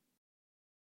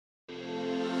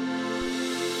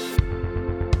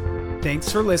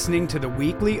Thanks for listening to the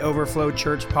weekly Overflow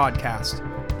Church podcast.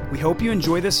 We hope you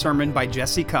enjoy this sermon by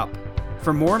Jesse Cupp.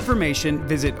 For more information,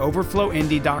 visit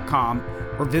overflowindy.com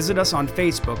or visit us on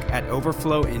Facebook at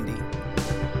Overflow Indy.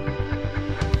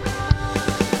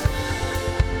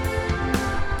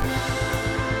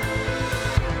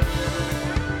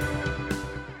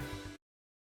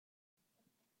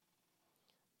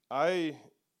 I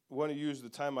want to use the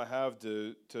time I have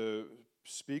to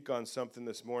speak on something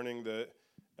this morning that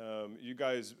you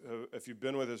guys, if you've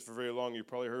been with us for very long, you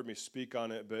probably heard me speak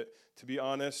on it. But to be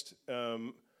honest,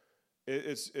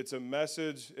 it's a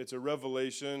message, it's a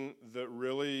revelation that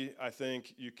really, I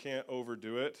think, you can't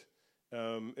overdo it.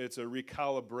 It's a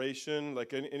recalibration.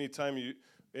 Like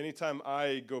anytime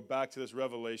I go back to this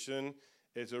revelation,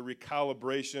 it's a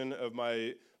recalibration of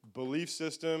my belief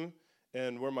system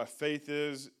and where my faith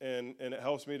is, and it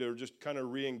helps me to just kind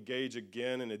of re-engage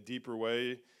again in a deeper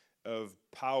way of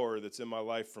power that's in my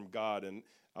life from God. And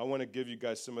I want to give you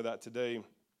guys some of that today.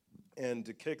 And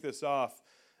to kick this off,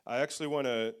 I actually want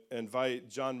to invite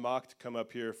John Mock to come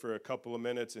up here for a couple of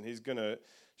minutes, and he's going to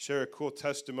share a cool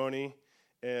testimony.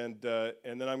 And then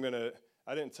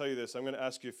I didn't tell you this, I'm going to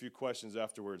ask you a few questions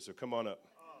afterwards, so come on up.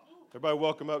 Everybody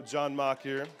welcome up John Mock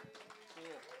here.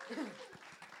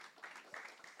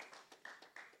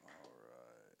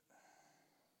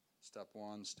 Step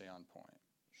one, stay on point.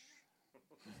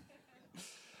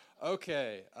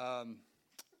 Okay,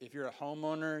 if you're a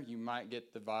homeowner, you might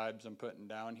get the vibes I'm putting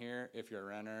down here. If you're a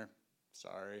renter,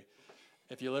 sorry.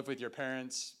 If you live with your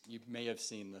parents, you may have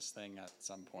seen this thing at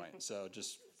some point. So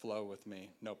just flow with me,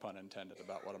 no pun intended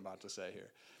about what I'm about to say here.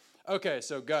 Okay,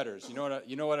 so gutters. You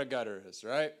know what a gutter is,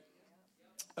 right?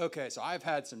 Okay, so I've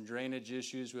had some drainage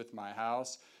issues with my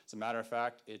house. As a matter of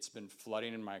fact, it's been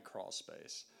flooding in my crawl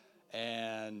space.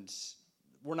 And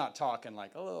we're not talking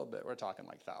like a little bit. We're talking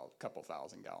like a couple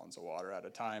thousand gallons of water at a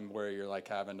time where you're like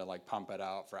having to like pump it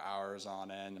out for hours on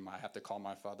end. And I have to call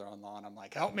my father-in-law and I'm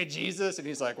like, help me, Jesus. And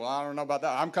he's like, well, I don't know about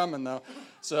that. I'm coming though.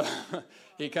 So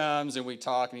he comes and we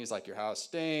talk and he's like, your house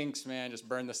stinks, man. Just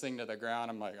burn this thing to the ground.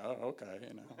 I'm like, oh,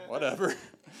 okay, whatever.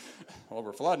 Well,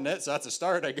 we're flooding it, so that's a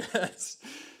start, I guess.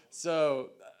 So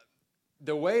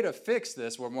the way to fix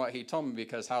this, from what he told me,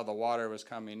 because how the water was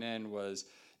coming in was,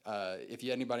 if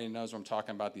anybody knows what I'm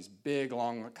talking about, these big,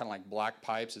 long, kind of like black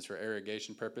pipes is for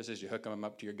irrigation purposes. You hook them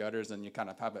up to your gutters, and you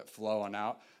kind of have it flowing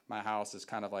out. My house is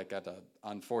kind of like at an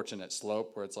unfortunate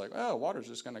slope where it's like, oh, water's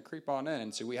just going to creep on in.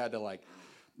 And so we had to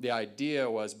the idea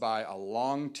was buy a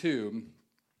long tube,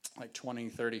 like 20,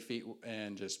 30 feet,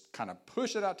 and just kind of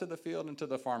push it out to the field into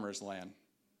the farmer's land.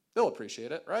 They'll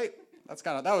appreciate it, right?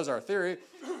 That was our theory.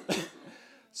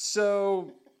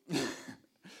 So...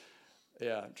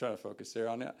 Yeah, I'm trying to focus there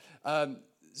on that.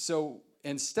 So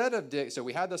instead of so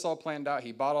we had this all planned out.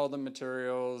 He bought all the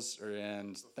materials, Before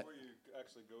you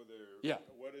actually go there, yeah.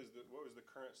 What was the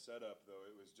current setup though?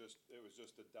 It was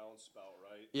just a downspout,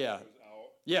 right? Yeah. It was out.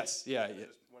 Yes. Yeah.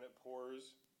 When it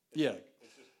pours.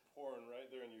 It's just pouring right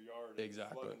there in your yard.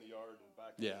 Exactly. Flooding the yard and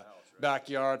back in the house, right?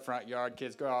 Backyard, front yard.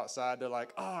 Kids go outside. They're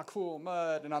like, oh, cool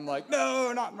mud, and I'm like,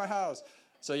 no, not in my house.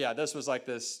 So yeah, this was like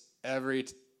this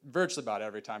virtually about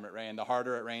every time it rained. The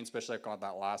harder it rained, especially like on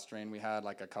that last rain we had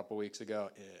like a couple weeks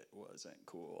ago, it wasn't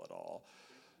cool at all.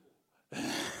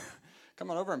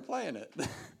 Come on over and play in it.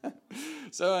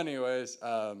 So anyways,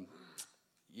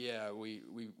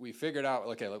 we figured out,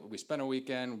 okay, we spent a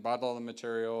weekend, bought all the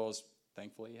materials.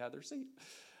 Thankfully, he had the receipt.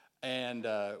 And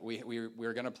we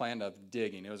were going to plan of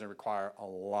digging. It was going to require a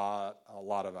lot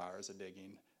of hours of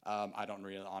digging. I don't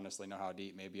really honestly know how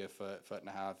deep, maybe a foot and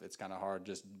a half. It's kind of hard,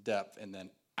 just depth, and then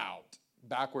out,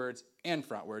 backwards and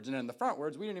frontwards. And then the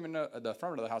frontwards, we didn't even know, the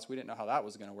front of the house, we didn't know how that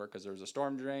was going to work because there was a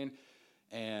storm drain,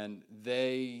 and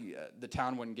the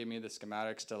town wouldn't give me the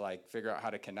schematics to figure out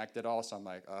how to connect it all. So I'm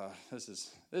like,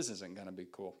 this isn't going to be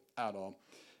cool at all.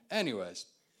 Anyways,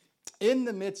 in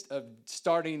the midst of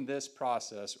starting this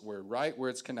process, we're right where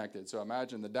it's connected. So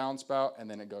imagine the downspout, and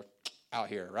then it goes out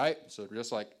here, right? So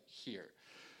just like here.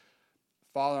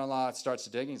 Father-in-law starts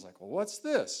digging. He's like, well, what's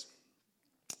this?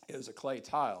 It was a clay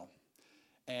tile,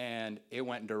 and it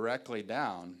went directly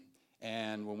down.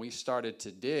 And when we started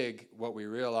to dig, what we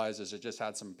realized is it just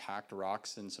had some packed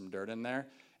rocks and some dirt in there.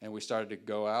 And we started to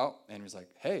go out, and he was like,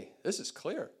 hey, this is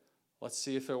clear. Let's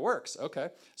see if it works. Okay.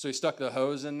 So he stuck the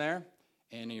hose in there,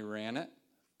 and he ran it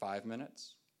 5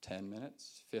 minutes, 10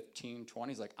 minutes, 15,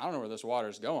 20. He's like, I don't know where this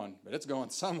water's going, but it's going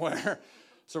somewhere.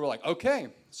 So we're like, okay.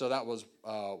 So that was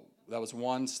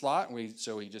one slot.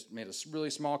 So he just made a really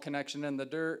small connection in the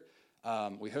dirt.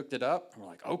 We hooked it up, and we're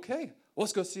like, okay,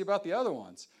 let's go see about the other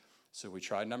ones. So we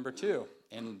tried number 2,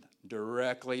 and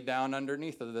directly down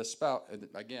underneath of this spout. And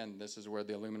again, this is where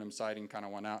the aluminum siding kind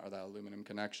of went out, or that aluminum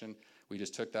connection. We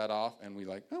just took that off, and we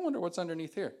I wonder what's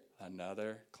underneath here.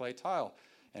 Another clay tile,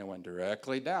 and it went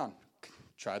directly down.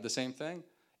 Tried the same thing.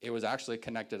 It was actually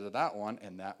connected to that one,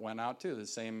 and that went out too. The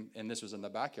same, and this was in the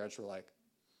backyard, so we're like,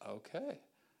 okay,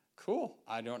 cool.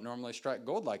 I don't normally strike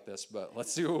gold like this, but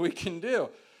let's see what we can do.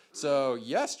 So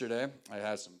yesterday, I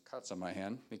had some cuts on my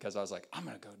hand because I was like, I'm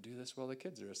going to go do this while the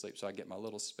kids are asleep. So I get my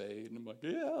little spade, and I'm like,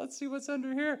 yeah, let's see what's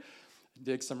under here.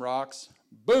 Dig some rocks.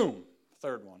 Boom,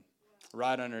 third one,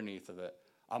 right underneath of it.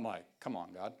 I'm like, come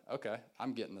on, God. Okay,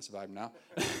 I'm getting this vibe now.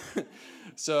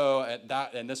 So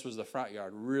and this was the front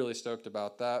yard. Really stoked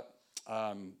about that.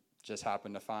 Just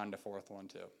happened to find a fourth one,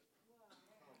 too.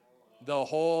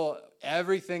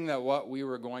 Everything that what we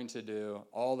were going to do,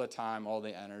 all the time, all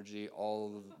the energy,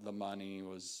 all the money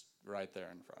was right there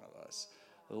in front of us.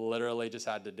 Literally just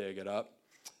had to dig it up.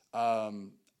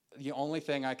 The only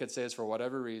thing I could say is for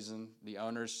whatever reason, the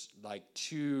owners, like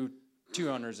two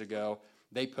owners ago,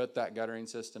 they put that guttering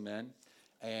system in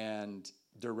and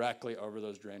directly over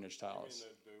those drainage tiles.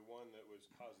 You mean the one that was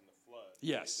causing the flood?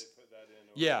 Yes. They put that in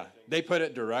over Yeah, everything? they put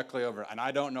it directly over, and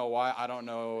I don't know why. I don't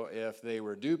know if they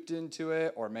were duped into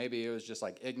it, or maybe it was just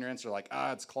like ignorance, or like,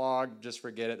 it's clogged, just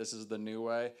forget it, this is the new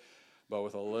way. But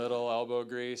with a little elbow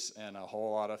grease and a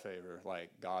whole lot of favor, like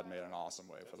God made an awesome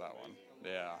way for that one.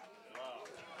 Yeah. Wow.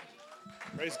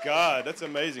 Praise God. That's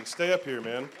amazing. Stay up here,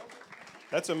 man.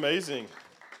 That's amazing.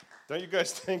 Don't you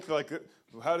guys think, like,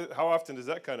 how often does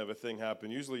that kind of a thing happen?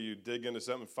 Usually you dig into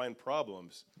something and find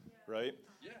problems, right?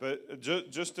 Yeah. But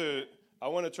I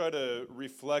want to try to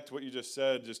reflect what you just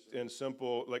said, just in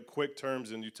simple, like quick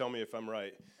terms, and you tell me if I'm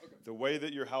right. Okay. The way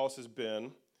that your house has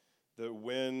been, that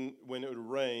when it would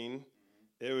rain,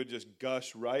 it would just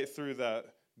gush right through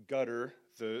that gutter,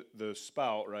 the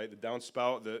spout, right, the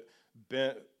downspout that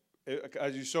bent.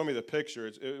 As you show me the picture,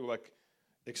 it like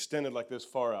extended like this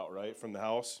far out, right, from the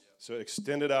house. Yep. So it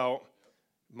extended out. Yep.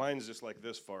 Mine's just like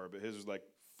this far, but his was like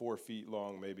 4 feet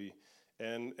long maybe.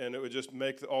 And it would just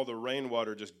make all the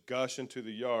rainwater just gush into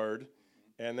the yard,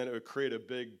 and then it would create a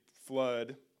big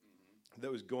flood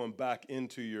that was going back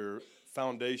into your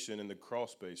foundation in the crawl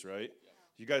space, right? Yeah.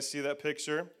 You guys see that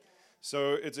picture?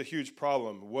 So it's a huge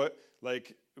problem. Would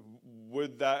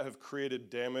that have created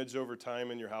damage over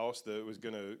time in your house that was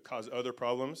going to cause other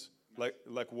problems?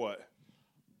 Like what?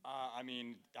 I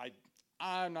mean,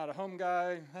 I'm not a home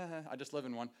guy. I just live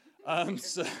in one.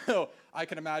 So I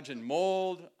can imagine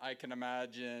mold. I can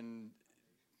imagine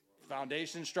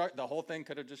foundation struck. The whole thing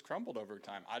could have just crumbled over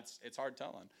time. It's hard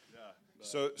telling. Yeah.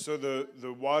 So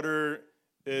the water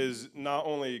is not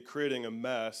only creating a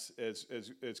mess,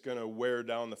 it's going to wear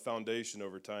down the foundation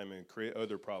over time and create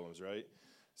other problems, right?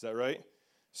 Is that right?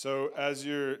 So as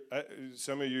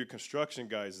some of you construction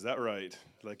guys, is that right?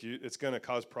 It's going to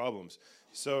cause problems.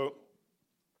 So,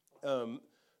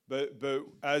 but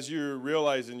as you're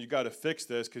realizing you got to fix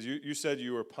this, because you said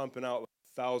you were pumping out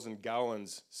 1,000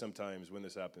 gallons sometimes when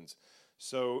this happens.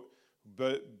 So,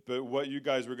 but what you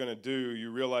guys were going to do,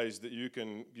 you realize that you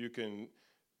can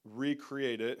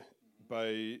recreate it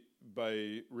by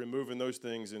removing those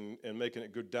things and making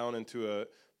it go down into a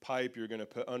pipe you're going to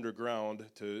put underground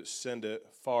to send it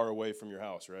far away from your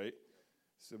house, right?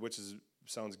 So,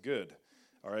 sounds good.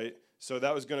 All right. So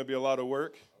that was going to be a lot of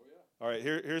work. Oh, yeah. All right.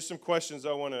 Here's some questions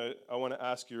I want to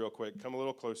ask you real quick. Come a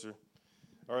little closer.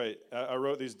 All right. I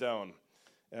wrote these down,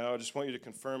 and I just want you to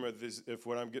confirm if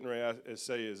what I'm getting ready to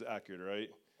say is accurate. Right.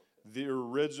 The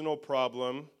original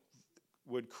problem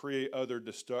would create other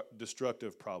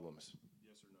destructive problems.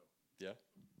 Yes or no?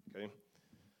 Yeah. Okay.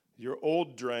 Your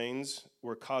old drains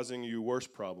were causing you worse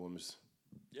problems.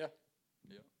 Yeah.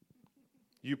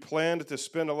 You planned to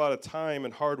spend a lot of time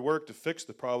and hard work to fix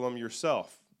the problem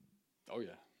yourself. Oh,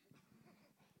 yeah.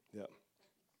 Yeah.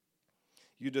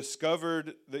 You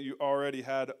discovered that you already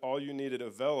had all you needed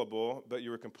available, but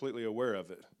you were completely aware of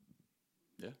it.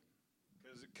 Yeah.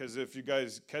 Because if you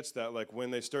guys catch that, like when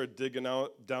they started digging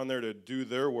out down there to do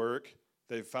their work,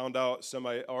 they found out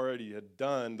somebody already had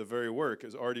done the very work,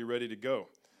 is already ready to go.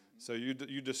 So you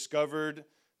discovered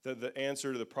that the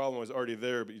answer to the problem was already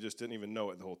there, but you just didn't even know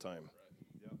it the whole time. Right.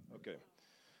 Yeah. Okay.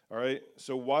 All right.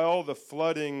 So while the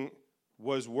flooding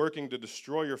was working to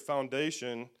destroy your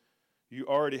foundation, you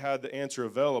already had the answer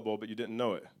available, but you didn't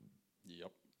know it.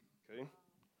 Yep. Okay.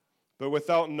 But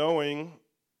without knowing,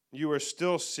 you were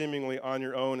still seemingly on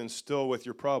your own and still with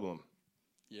your problem.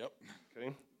 Yep.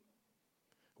 Okay.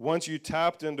 Once you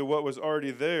tapped into what was already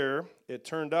there, it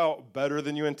turned out better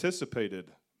than you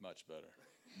anticipated. Much better.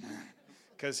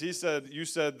 Because you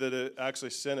said that it actually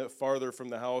sent it farther from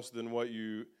the house than what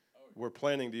you were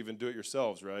planning to even do it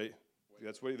yourselves, right?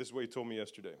 This is what he told me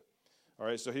yesterday. All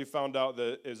right, so he found out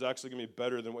that it was actually going to be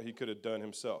better than what he could have done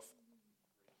himself.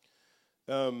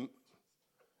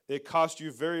 It cost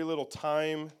you very little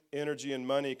time, energy, and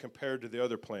money compared to the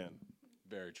other plan.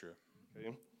 Very true.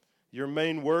 Okay? Your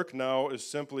main work now is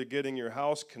simply getting your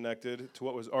house connected to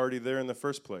what was already there in the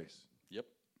first place. Yep.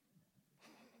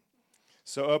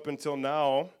 So up until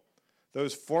now,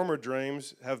 those former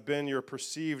dreams have been your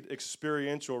perceived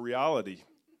experiential reality.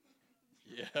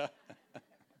 Yeah.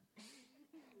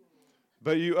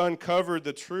 But you uncovered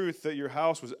the truth that your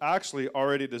house was actually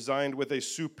already designed with a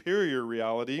superior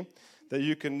reality that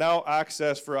you can now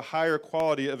access for a higher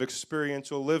quality of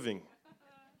experiential living.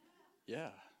 Yeah.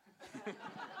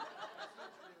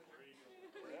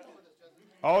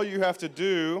 All you have to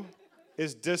do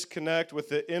is disconnect with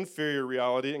the inferior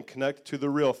reality and connect to the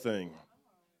real thing.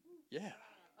 Yeah.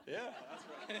 Yeah, that's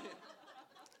right.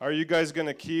 Are you guys going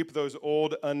to keep those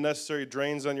old unnecessary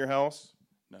drains on your house?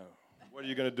 No. What are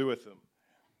you going to do with them?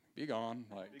 Be gone.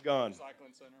 Like, be gone.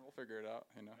 Recycling center, we'll figure it out,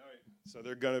 you know. So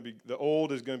they're going to be, the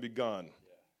old is going to be gone.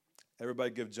 Yeah.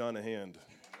 Everybody give John a hand.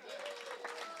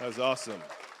 That was awesome.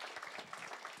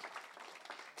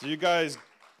 Do you guys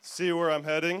see where I'm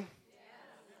heading?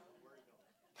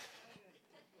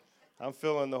 I'm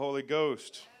feeling the Holy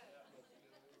Ghost.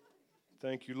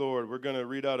 Thank you, Lord. We're going to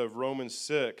read out of Romans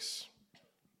 6.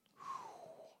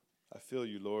 I feel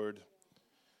you, Lord.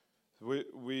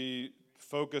 We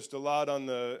focused a lot on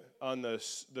the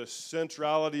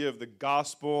centrality of the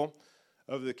gospel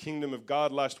of the kingdom of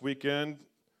God last weekend.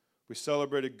 We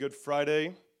celebrated Good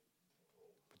Friday,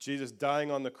 Jesus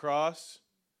dying on the cross.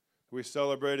 We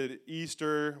celebrated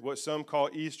Easter, what some call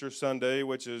Easter Sunday,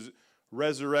 which is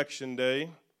Resurrection Day.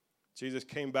 Jesus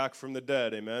came back from the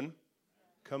dead, amen?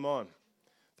 Come on.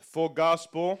 The full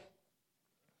gospel.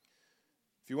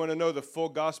 If you want to know the full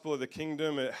gospel of the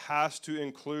kingdom, it has to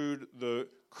include the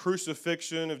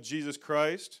crucifixion of Jesus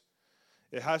Christ.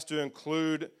 It has to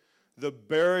include the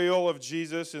burial of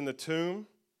Jesus in the tomb.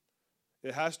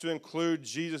 It has to include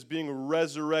Jesus being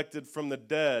resurrected from the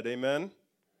dead, amen?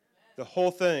 The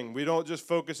whole thing. We don't just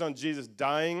focus on Jesus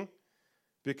dying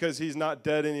because he's not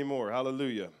dead anymore.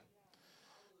 Hallelujah.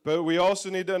 But we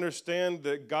also need to understand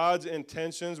that God's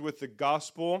intentions with the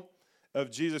gospel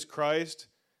of Jesus Christ,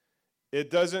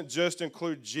 it doesn't just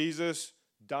include Jesus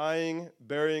dying,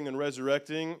 burying, and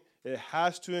resurrecting. It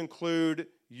has to include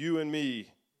you and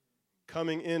me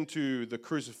coming into the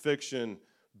crucifixion,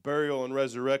 burial, and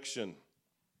resurrection.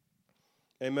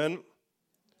 Amen?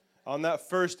 On that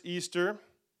first Easter,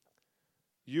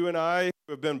 you and I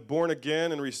who have been born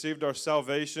again and received our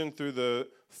salvation through the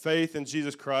faith in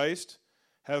Jesus Christ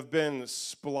have been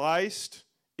spliced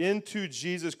into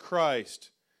Jesus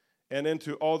Christ and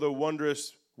into all the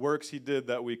wondrous works he did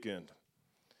that weekend.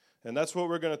 And that's what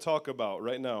we're going to talk about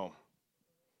right now. I'm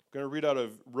going to read out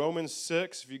of Romans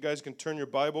 6. If you guys can turn your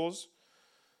Bibles,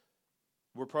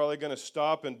 we're probably going to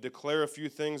stop and declare a few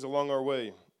things along our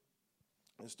way.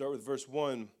 Let's start with verse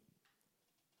 1.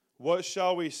 What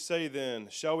shall we say then?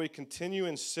 Shall we continue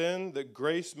in sin that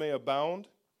grace may abound?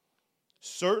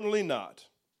 Certainly not.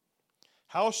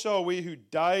 How shall we who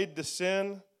died to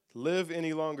sin live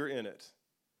any longer in it?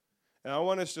 And I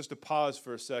want us just to pause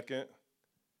for a second.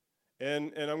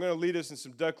 And I'm going to lead us in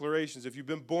some declarations. If you've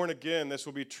been born again, this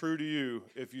will be true to you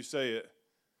if you say it.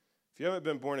 If you haven't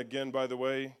been born again, by the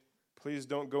way, please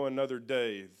don't go another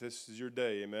day. This is your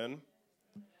day, amen?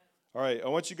 All right, I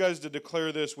want you guys to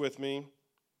declare this with me.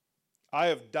 I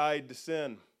have died to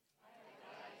sin.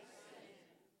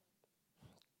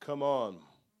 Come on.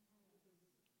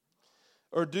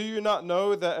 Or do you not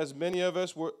know that as many of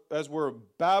us as were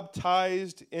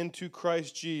baptized into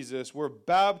Christ Jesus, were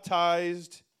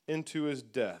baptized into his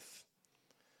death?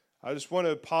 I just want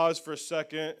to pause for a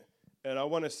second, and I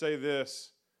want to say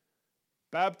this.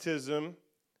 Baptism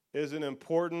is an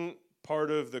important part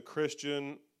of the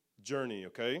Christian journey,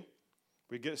 okay?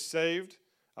 We get saved.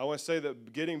 I want to say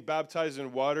that getting baptized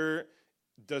in water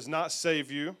does not save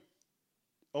you.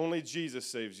 Only Jesus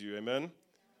saves you, amen?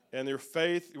 And your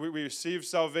faith, we receive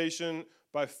salvation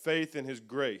by faith in his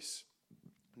grace,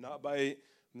 not by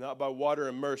water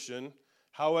immersion.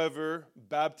 However,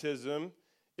 baptism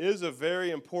is a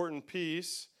very important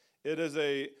piece.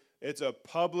 It's a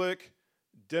public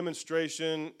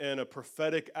demonstration and a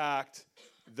prophetic act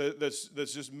that's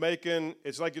just making,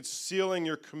 it's like it's sealing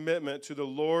your commitment to the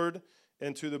Lord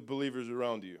and to the believers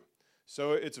around you.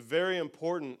 So it's very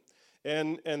important.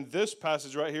 And this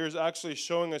passage right here is actually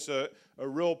showing us a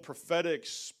real prophetic,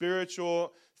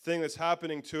 spiritual thing that's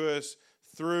happening to us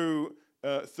through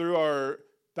our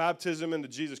baptism into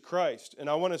Jesus Christ. And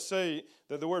I want to say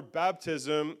that the word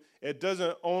baptism it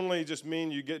doesn't only just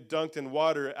mean you get dunked in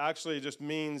water. It actually just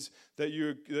means that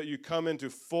you come into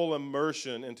full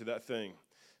immersion into that thing.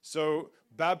 So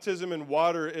baptism in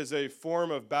water is a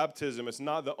form of baptism. It's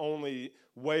not the only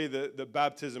way that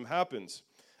baptism happens.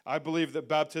 I believe that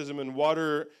baptism in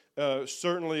water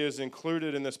certainly is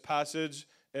included in this passage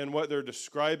and what they're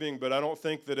describing, but I don't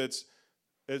think that it's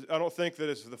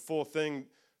the full thing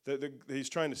that he's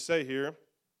trying to say here.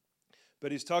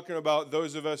 But he's talking about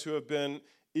those of us who have been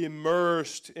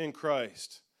immersed in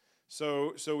Christ.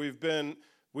 So we've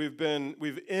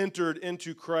entered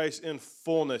into Christ in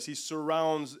fullness. He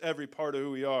surrounds every part of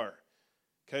who we are.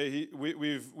 Okay,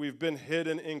 we've been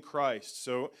hidden in Christ.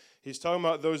 So he's talking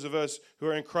about those of us who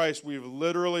are in Christ. We've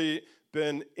literally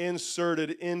been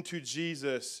inserted into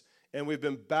Jesus, and we've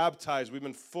been baptized. We've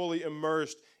been fully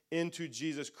immersed into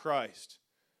Jesus Christ.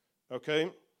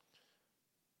 Okay?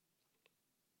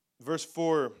 Verse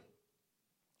 4.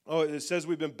 Oh, it says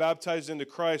we've been baptized into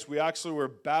Christ. We actually were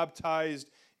baptized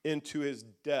into his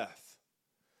death.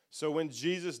 So when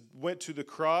Jesus went to the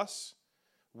cross,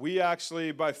 we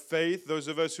actually, by faith, those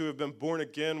of us who have been born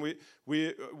again,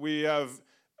 we have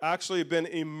actually been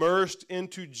immersed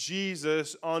into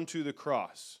Jesus onto the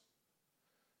cross.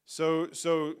 So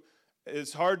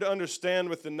it's hard to understand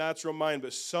with the natural mind,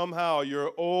 but somehow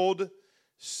your old,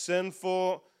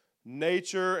 sinful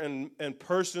nature and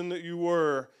person that you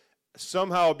were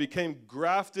somehow became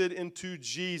grafted into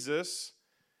Jesus.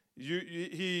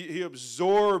 He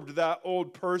absorbed that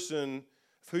old person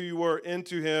who you were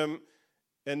into him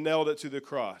and nailed it to the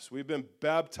cross. We've been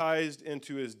baptized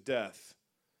into his death.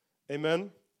 Amen?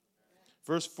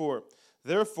 Verse 4.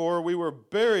 Therefore, we were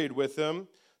buried with him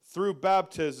through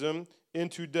baptism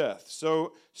into death.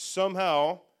 So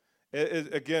somehow,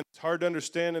 again, it's hard to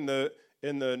understand in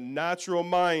the natural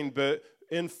mind, but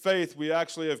in faith, we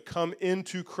actually have come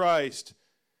into Christ,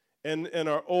 and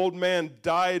our old man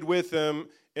died with him,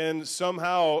 and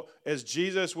somehow, as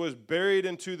Jesus was buried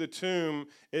into the tomb,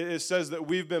 it says that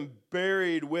we've been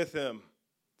buried with him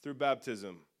through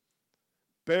baptism.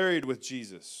 Buried with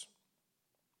Jesus.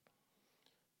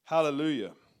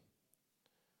 Hallelujah.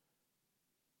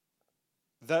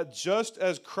 That just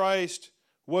as Christ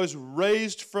was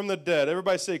raised from the dead,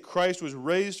 everybody say Christ was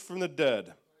raised from the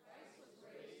dead.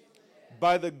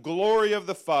 By the glory of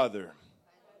the Father.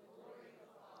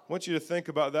 I want you to think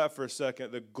about that for a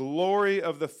second. The glory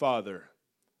of the Father.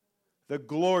 The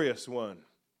glorious one.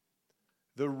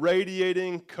 The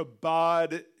radiating,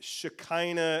 kabod,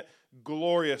 Shekinah,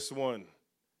 glorious one.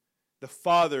 The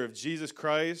Father of Jesus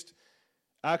Christ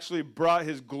actually brought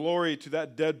his glory to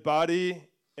that dead body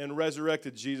and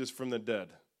resurrected Jesus from the dead.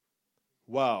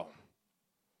 Wow.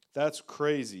 That's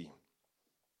crazy.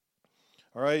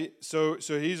 All right, so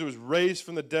he was raised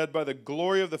from the dead by the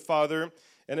glory of the Father,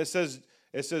 and it says,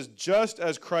 just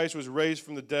as Christ was raised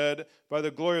from the dead by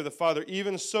the glory of the Father,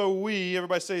 even so we,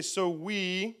 everybody say, so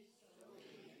we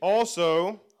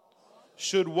also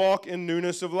should walk in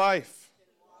newness of life.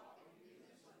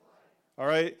 All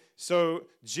right, so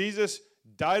Jesus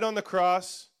died on the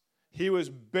cross, he was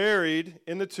buried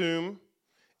in the tomb,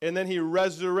 and then he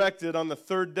resurrected on the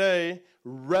third day,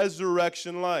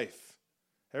 resurrection life.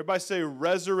 Everybody say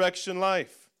resurrection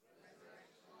life.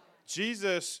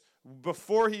 Jesus,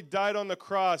 before he died on the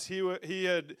cross, he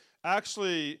had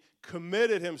actually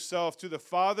committed himself to the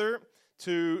Father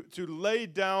to lay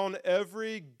down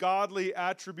every godly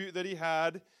attribute that he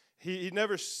had. He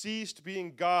never ceased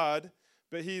being God,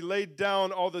 but he laid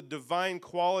down all the divine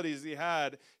qualities he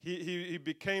had. He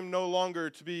became no longer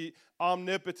to be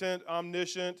omnipotent,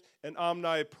 omniscient, and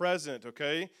omnipresent,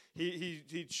 okay?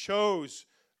 He chose,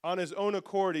 on his own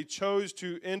accord, he chose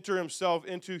to enter himself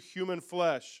into human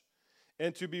flesh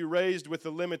and to be raised with the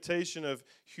limitation of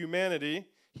humanity.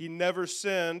 He never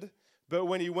sinned, but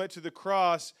when he went to the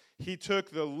cross, he took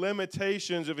the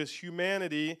limitations of his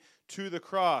humanity to the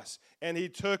cross, and he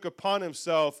took upon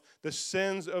himself the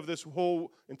sins of this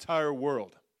whole entire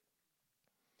world.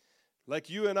 Like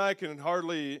you and I can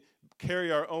hardly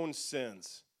carry our own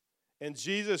sins. And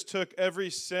Jesus took every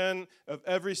sin of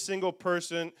every single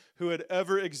person who had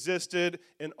ever existed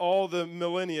in all the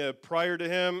millennia prior to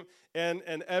him, and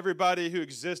everybody who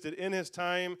existed in his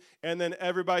time, and then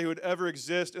everybody who would ever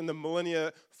exist in the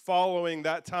millennia following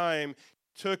that time,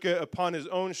 took it upon his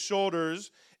own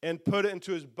shoulders and put it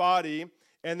into his body,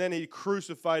 and then he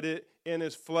crucified it in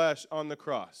his flesh on the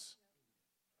cross.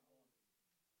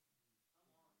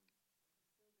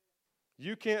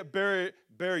 You can't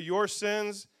bear your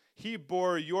sins. He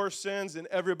bore your sins and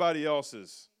everybody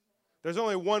else's. There's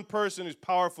only one person who's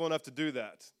powerful enough to do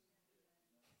that.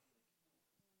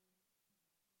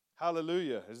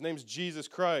 Hallelujah. His name's Jesus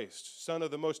Christ, Son of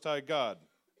the Most High God.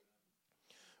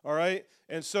 All right?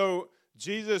 And so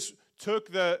Jesus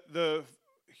took the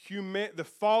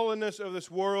fallenness of this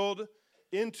world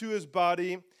into his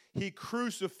body. He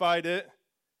crucified it.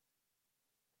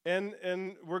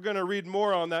 And we're going to read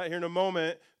more on that here in a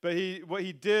moment. But what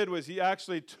he did was he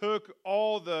actually took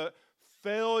all the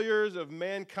failures of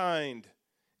mankind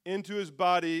into his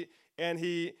body, and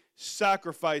he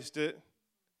sacrificed it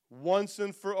once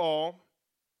and for all.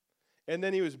 And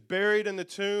then he was buried in the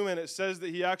tomb, and it says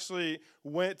that he actually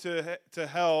went to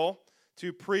hell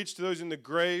to preach to those in the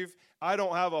grave. I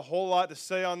don't have a whole lot to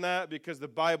say on that because the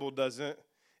Bible doesn't,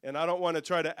 and I don't want to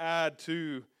try to add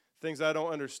to things I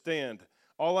don't understand.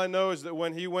 All I know is that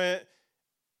when he went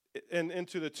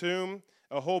into the tomb,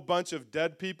 a whole bunch of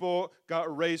dead people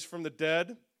got raised from the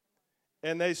dead,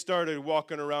 and they started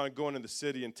walking around going in the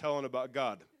city and telling about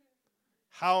God.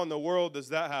 How in the world does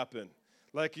that happen?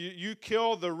 Like you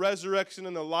kill the resurrection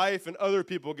and the life, and other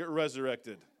people get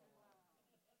resurrected.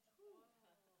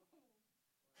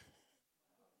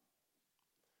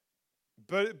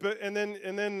 But and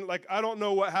then like I don't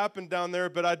know what happened down there,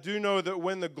 but I do know that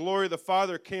when the glory of the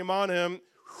Father came on him,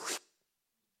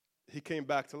 he came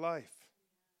back to life.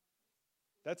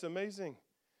 That's amazing.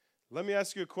 Let me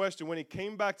ask you a question. When he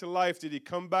came back to life, did he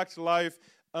come back to life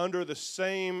under the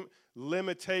same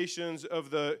limitations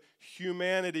of the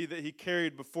humanity that he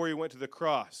carried before he went to the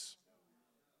cross?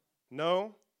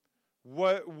 No?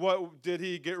 What did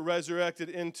he get resurrected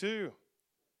into?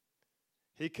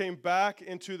 He came back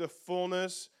into the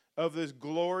fullness of his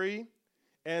glory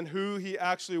and who he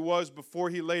actually was before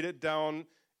he laid it down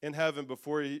in heaven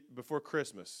before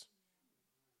Christmas.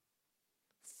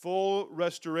 Full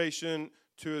restoration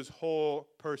to his whole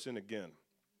person again.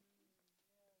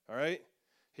 All right?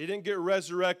 He didn't get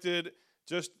resurrected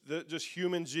just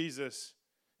human Jesus.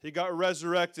 He got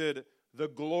resurrected the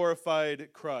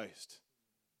glorified Christ,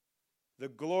 the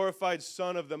glorified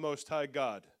Son of the Most High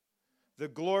God, the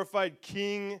glorified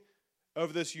King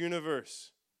of this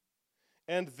universe.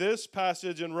 And this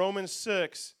passage in Romans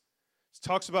 6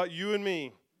 talks about you and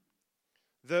me,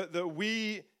 that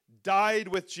we died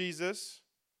with Jesus,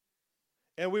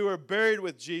 and we were buried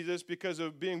with Jesus because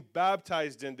of being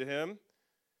baptized into him.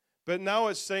 But now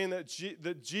it's saying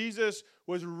that Jesus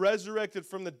was resurrected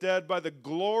from the dead by the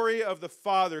glory of the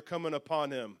Father coming upon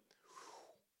him.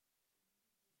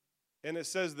 And it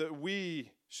says that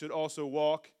we should also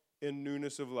walk in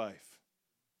newness of life.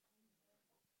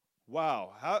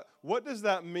 Wow. What does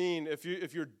that mean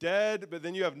if you're dead, but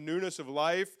then you have newness of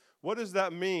life? What does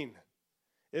that mean?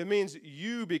 It means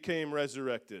you became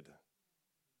resurrected.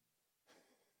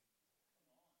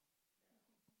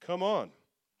 Come on.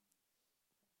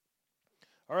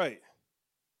 All right.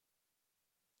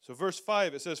 So verse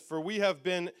 5, it says, for we have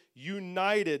been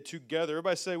united together.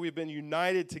 Everybody say we've been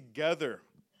united together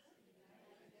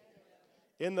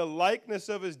in the likeness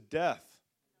of his death.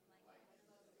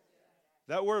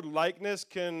 That word likeness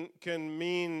can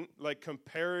mean like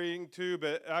comparing to,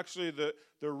 but actually the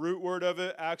root word of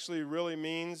it actually really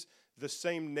means the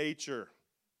same nature.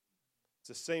 It's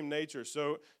the same nature.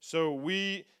 So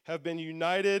we have been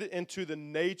united into the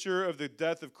nature of the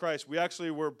death of Christ. We actually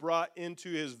were brought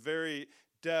into his very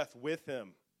death with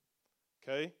him.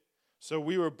 Okay? So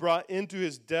we were brought into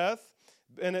his death,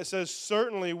 and it says,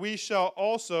 certainly we shall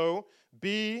also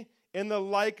be in the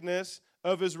likeness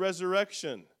of his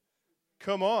resurrection.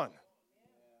 Come on.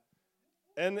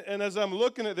 And as I'm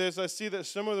looking at this, I see that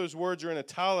some of those words are in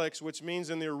italics, which means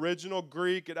in the original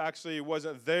Greek it actually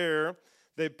wasn't there.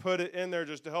 They put it in there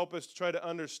just to help us try to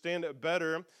understand it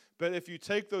better. But if you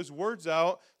take those words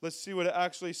out, let's see what it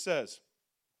actually says.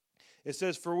 It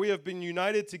says, for we have been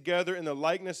united together in the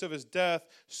likeness of his death.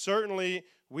 Certainly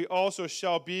we also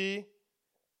shall be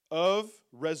of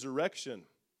resurrection.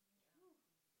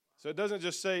 So it doesn't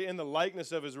just say in the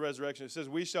likeness of his resurrection. It says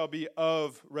we shall be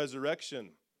of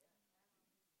resurrection.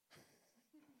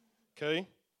 Okay?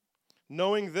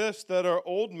 Knowing this, that our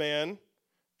old man,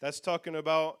 that's talking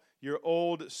about your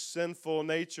old sinful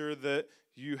nature that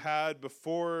you had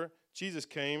before Jesus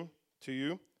came to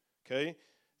you, okay?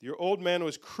 Your old man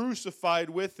was crucified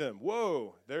with him.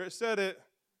 Whoa, there it said it.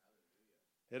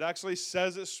 It actually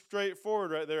says it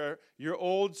straightforward right there. Your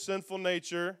old sinful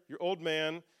nature, your old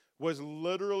man, was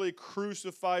literally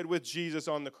crucified with Jesus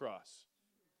on the cross.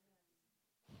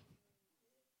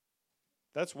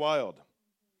 That's wild.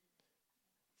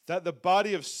 That the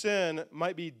body of sin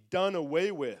might be done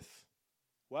away with.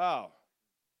 Wow.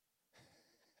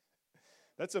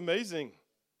 That's amazing.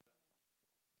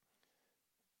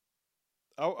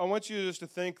 I want you just to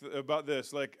think about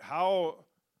this, like how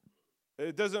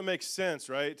it doesn't make sense,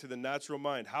 right, to the natural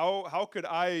mind. How could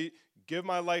I give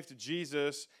my life to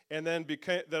Jesus, and then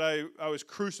that I was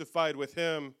crucified with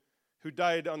him who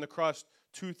died on the cross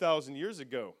 2,000 years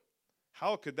ago.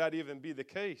 How could that even be the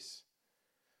case?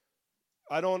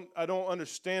 I don't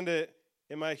understand it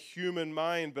in my human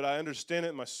mind, but I understand it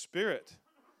in my spirit.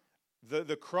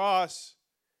 The cross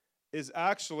is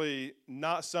actually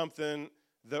not something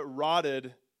that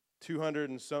rotted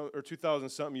 2,000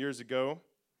 something years ago,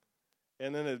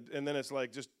 and then it's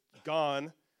like just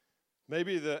gone.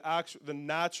 Maybe the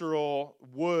natural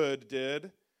wood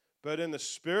did, but in the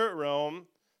spirit realm,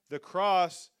 the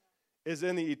cross is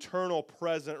in the eternal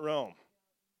present realm.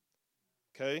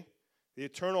 Okay? The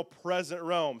eternal present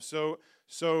realm. So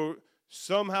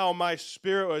somehow my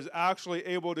spirit was actually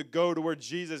able to go to where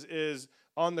Jesus is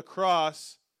on the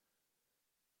cross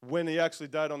when he actually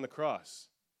died on the cross.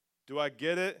 Do I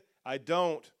get it? I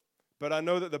don't. But I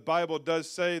know that the Bible does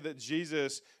say that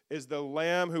Jesus is the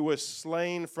Lamb who was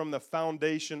slain from the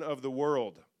foundation of the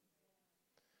world.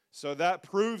 So that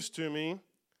proves to me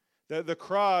that the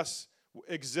cross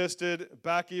existed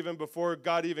back even before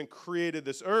God even created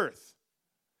this earth.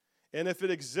 And if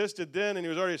it existed then and he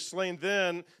was already slain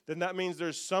then that means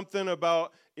there's something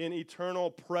about an eternal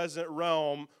present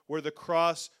realm where the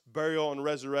cross, burial, and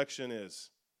resurrection is.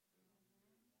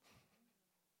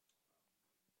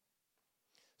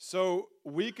 So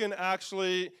we can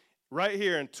actually, right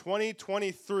here in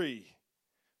 2023,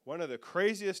 one of the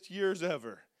craziest years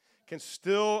ever, can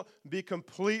still be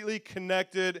completely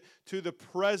connected to the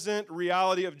present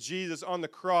reality of Jesus on the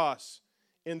cross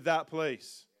in that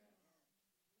place.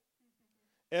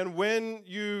 And when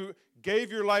you gave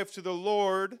your life to the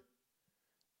Lord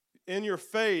in your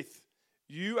faith,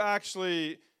 you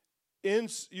actually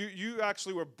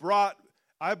were brought,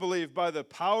 I believe, by the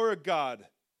power of God,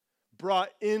 brought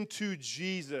into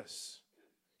Jesus.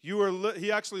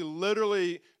 He actually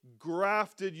literally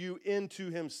grafted you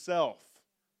into himself.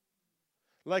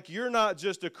 Like you're not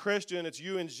just a Christian, it's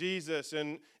you and Jesus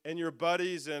and your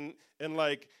buddies and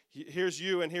like here's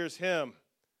you and here's him.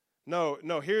 No,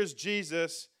 here's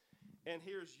Jesus and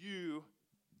here's you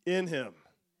in him.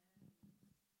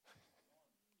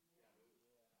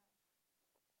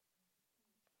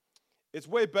 It's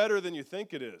way better than you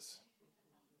think it is.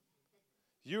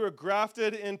 You are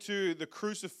grafted into the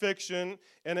crucifixion,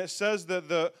 and it says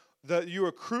that you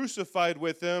were crucified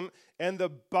with him, and the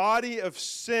body of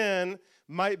sin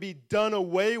might be done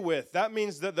away with. That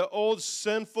means that the old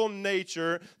sinful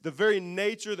nature, the very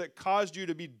nature that caused you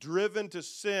to be driven to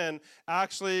sin,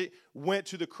 actually went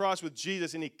to the cross with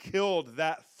Jesus, and he killed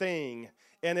that thing,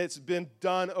 and it's been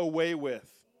done away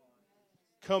with.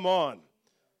 Come on.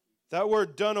 That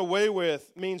word done away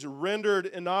with means rendered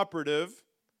inoperative.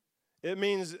 It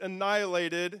means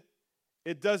annihilated.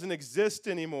 It doesn't exist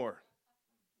anymore.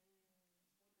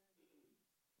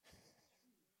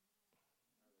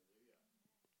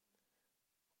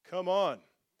 Come on.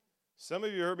 Some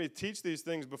of you heard me teach these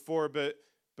things before, but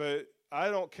I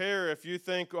don't care if you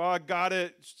think, oh, I got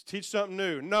it, teach something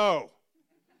new. No,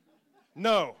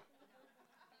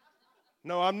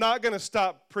 I'm not going to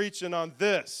stop preaching on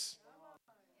this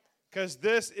because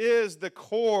this is the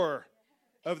core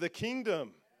of the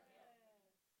kingdom.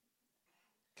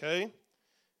 Okay?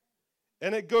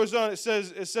 And it goes on, it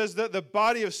says that the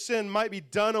body of sin might be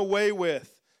done away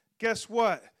with. Guess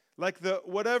what? Like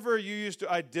whatever you used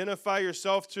to identify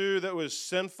yourself to that was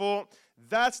sinful,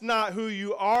 that's not who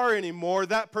you are anymore.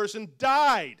 That person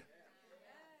died.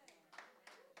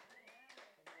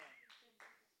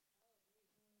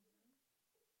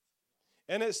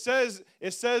 And it says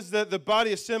that the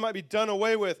body of sin might be done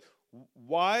away with.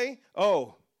 Why?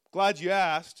 Oh, glad you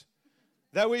asked.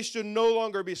 That we should no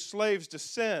longer be slaves to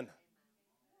sin.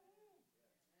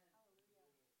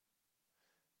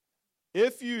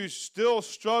 If you still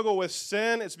struggle with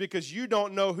sin, it's because you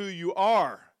don't know who you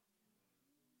are.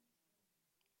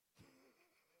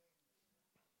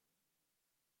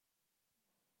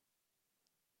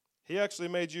 He actually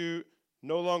made you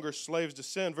no longer slaves to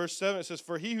sin. Verse 7, it says,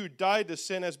 "For he who died to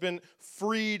sin has been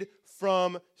freed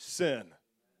from sin."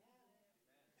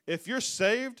 If you're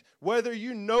saved, whether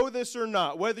you know this or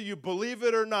not, whether you believe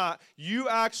it or not, you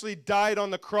actually died on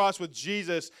the cross with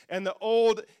Jesus, and the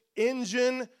old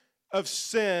engine of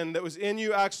sin that was in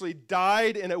you actually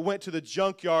died, and it went to the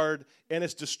junkyard, and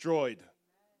it's destroyed.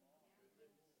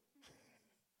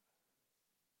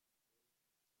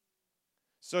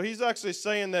 So he's actually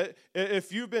saying that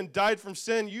if you've been died from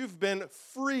sin, you've been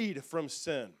freed from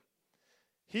sin.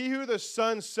 He who the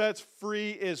Son sets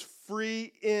free is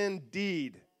free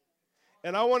indeed.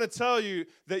 And I want to tell you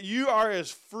that you are as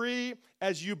free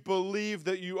as you believe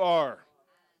that you are.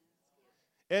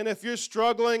 And if you're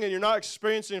struggling and you're not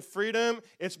experiencing freedom,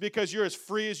 it's because you're as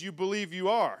free as you believe you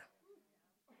are.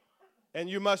 And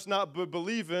you must not be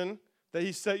believing that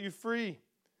he set you free.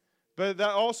 But that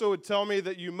also would tell me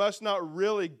that you must not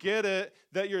really get it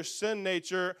that your sin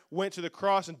nature went to the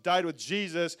cross and died with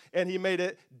Jesus and he made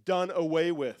it done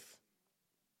away with.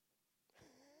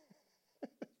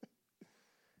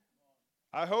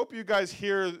 I hope you guys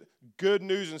hear good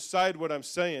news inside what I'm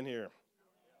saying here.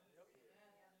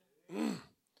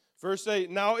 Verse 8,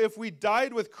 now if we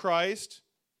died with Christ,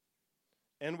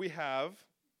 and we have,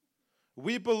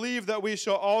 we believe that we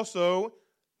shall also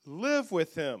live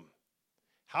with him.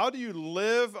 How do you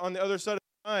live on the other side of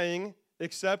dying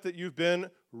except that you've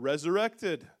been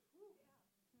resurrected?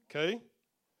 Okay?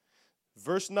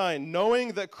 Verse 9,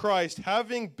 knowing that Christ,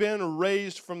 having been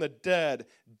raised from the dead,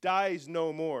 dies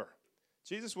no more.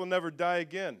 Jesus will never die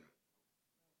again.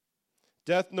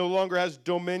 Death no longer has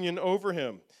dominion over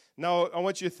him. Now, I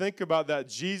want you to think about that.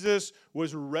 Jesus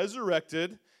was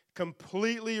resurrected,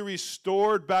 completely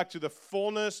restored back to the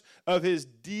fullness of his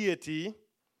deity.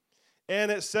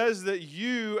 And it says that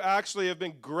you actually have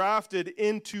been grafted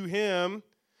into him.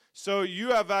 So you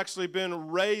have actually been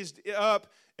raised up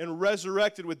and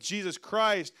resurrected with Jesus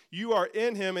Christ. You are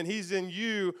in him and he's in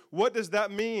you. What does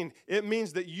that mean? It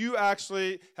means that you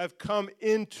actually have come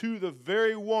into the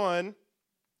very one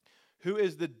who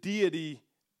is the deity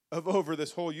of over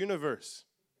this whole universe.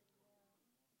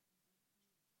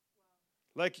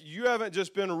 Like, you haven't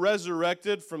just been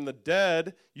resurrected from the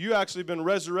dead. You actually been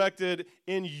resurrected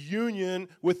in union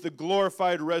with the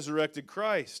glorified, resurrected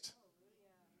Christ.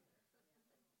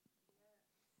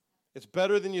 It's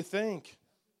better than you think.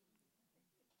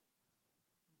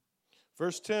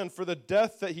 Verse 10, for the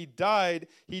death that he died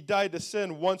to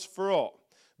sin once for all.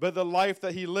 But the life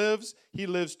that he lives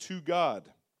to God.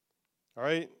 All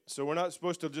right? So we're not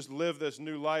supposed to just live this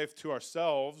new life to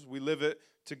ourselves. We live it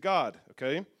to God,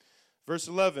 okay? Verse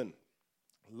 11,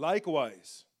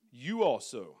 likewise, you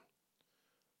also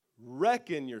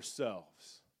reckon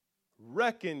yourselves.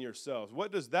 Reckon yourselves.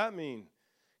 What does that mean?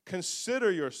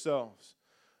 Consider yourselves.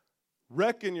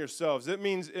 Reckon yourselves. It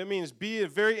means be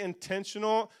very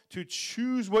intentional to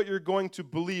choose what you're going to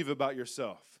believe about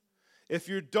yourself. If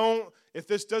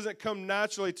this doesn't come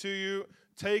naturally to you,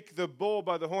 take the bull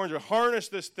by the horns or harness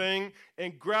this thing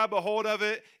and grab a hold of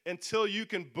it until you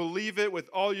can believe it with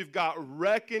all you've got.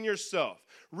 Reckon yourself.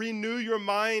 Renew your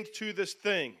mind to this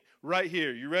thing right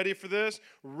here. You ready for this?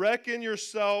 Reckon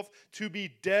yourself to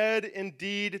be dead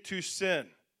indeed to sin.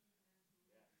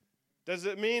 Does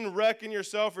it mean reckon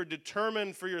yourself or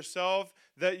determine for yourself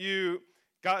that you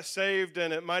got saved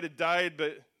and it might have died,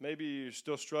 but maybe you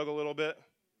still struggle a little bit?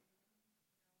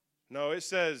 No, it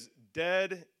says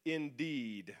dead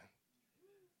indeed.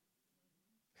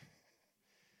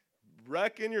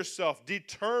 Reckon yourself.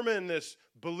 Determine this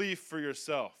belief for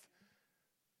yourself.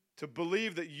 To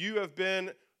believe that you have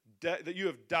been that you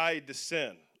have died to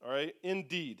sin. All right?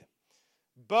 Indeed.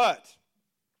 But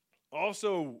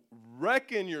also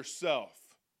reckon yourself.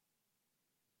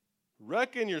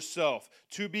 Reckon yourself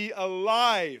to be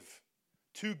alive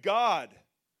to God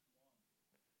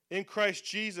in Christ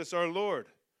Jesus our Lord.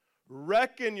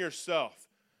 Reckon yourself.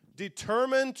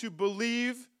 Determined to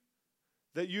believe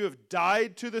that you have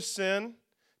died to the sin.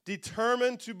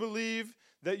 Determined to believe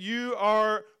that you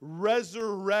are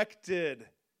resurrected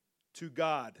to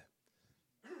God.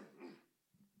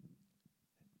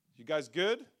 You guys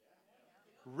good?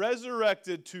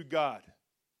 Resurrected to God.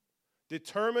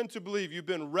 Determined to believe you've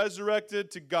been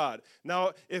resurrected to God.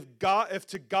 Now, if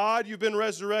to God you've been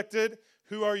resurrected,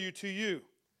 who are you to you?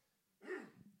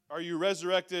 Are you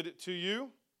resurrected to you?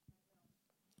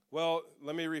 Well,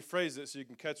 let me rephrase it so you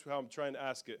can catch how I'm trying to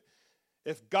ask it.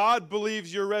 If God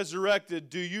believes you're resurrected,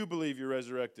 do you believe you're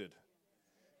resurrected?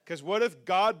 Because what if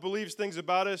God believes things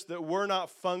about us that we're not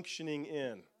functioning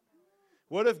in?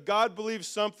 What if God believes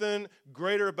something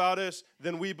greater about us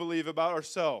than we believe about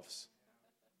ourselves?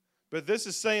 But this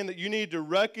is saying that you need to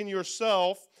reckon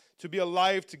yourself to be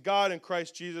alive to God in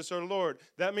Christ Jesus our Lord.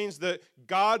 That means that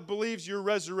God believes you're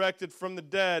resurrected from the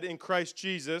dead in Christ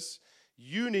Jesus.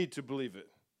 You need to believe it.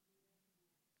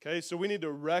 Okay, so we need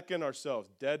to reckon ourselves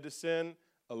dead to sin,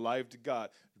 alive to God.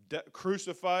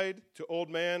 Crucified to old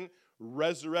man,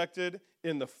 resurrected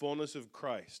in the fullness of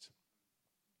Christ.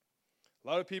 A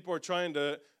lot of people are trying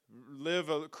to live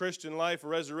a Christian life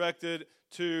resurrected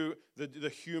to the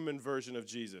human version of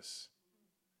Jesus.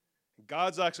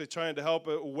 God's actually trying to help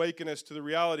awaken us to the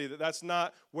reality that that's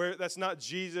not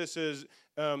Jesus'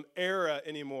 era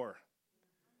anymore.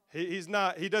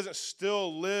 He doesn't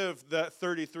still live that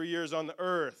 33 years on the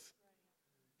earth.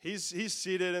 He's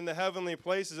seated in the heavenly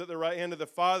places at the right hand of the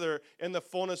Father in the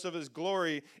fullness of his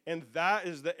glory, and that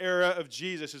is the era of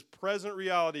Jesus, his present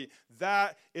reality.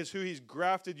 That is who he's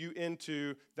grafted you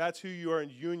into. That's who you are in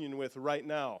union with right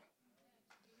now.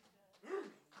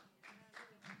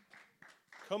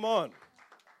 Come on.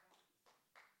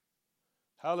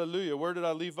 Hallelujah. Where did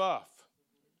I leave off?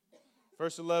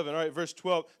 Verse 11, all right, verse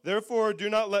 12. Therefore, do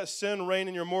not let sin reign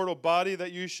in your mortal body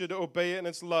that you should obey it in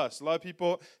its lust. A lot of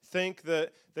people think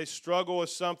that they struggle with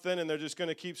something and they're just going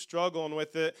to keep struggling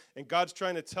with it. And God's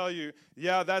trying to tell you,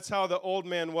 yeah, that's how the old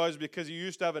man was because you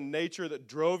used to have a nature that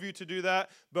drove you to do that,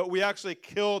 but we actually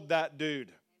killed that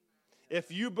dude.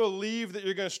 If you believe that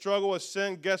you're going to struggle with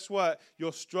sin, guess what?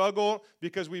 You'll struggle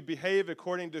because we behave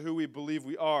according to who we believe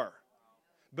we are.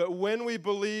 But when we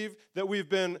believe that we've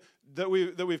been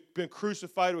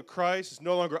crucified with Christ, it's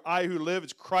no longer I who live,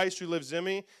 it's Christ who lives in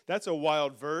me. That's a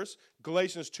wild verse.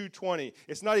 Galatians 2:20.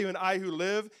 It's not even I who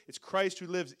live, it's Christ who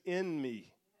lives in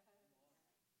me.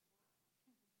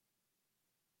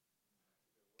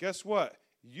 Guess what?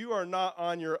 You are not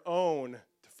on your own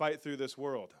to fight through this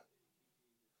world.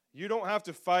 You don't have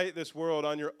to fight this world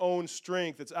on your own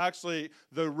strength. It's actually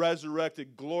the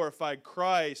resurrected, glorified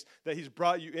Christ that he's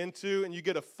brought you into, and you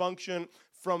get a function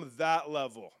from that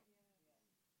level.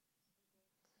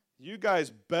 You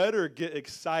guys better get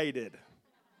excited.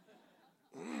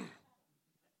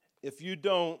 If you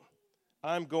don't,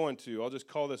 I'm going to. I'll just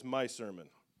call this my sermon.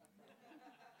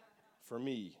 For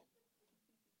me.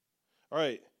 All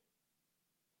right.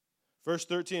 Verse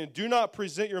 13, do not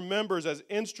present your members as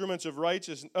instruments of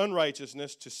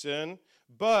unrighteousness to sin,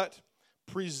 but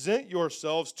present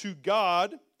yourselves to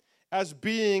God as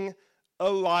being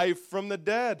alive from the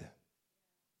dead.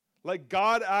 Like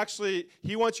God actually,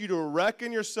 he wants you to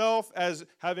reckon yourself as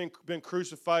having been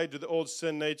crucified to the old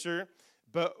sin nature,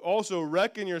 but also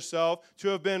reckon yourself to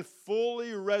have been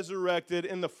fully resurrected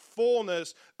in the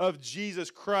fullness of Jesus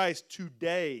Christ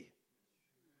today.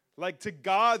 Like to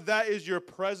God, that is your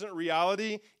present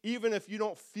reality, even if you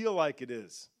don't feel like it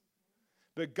is.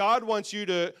 But God wants you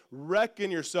to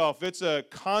reckon yourself. It's a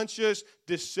conscious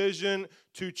decision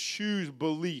to choose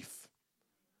belief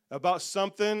about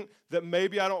something that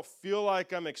maybe I don't feel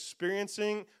like I'm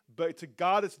experiencing, but to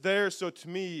God it's there, so to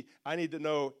me, I need to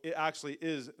know it actually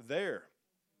is there.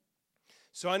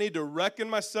 So I need to reckon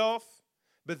myself.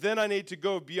 But then I need to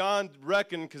go beyond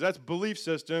reckon, because that's belief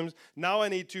systems. Now I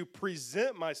need to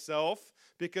present myself,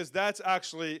 because that's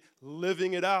actually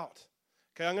living it out.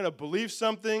 Okay, I'm going to believe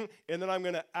something, and then I'm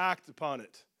going to act upon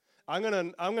it. I'm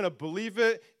going to believe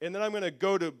it, and then I'm going to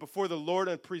go to before the Lord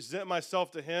and present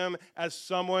myself to him as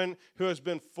someone who has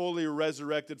been fully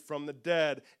resurrected from the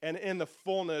dead and in the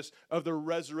fullness of the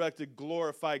resurrected,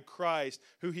 glorified Christ,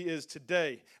 who he is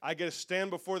today. I get to stand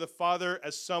before the Father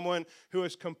as someone who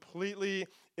is completely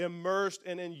immersed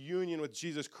and in union with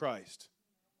Jesus Christ.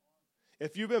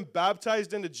 If you've been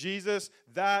baptized into Jesus,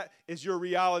 that is your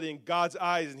reality in God's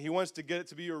eyes, and he wants to get it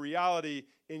to be your reality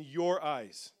in your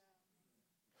eyes.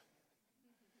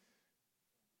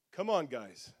 Come on,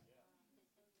 guys.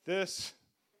 This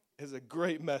is a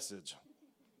great message.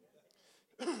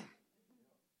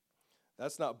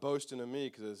 That's not boasting of me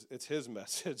because it's his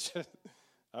message.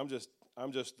 I'm just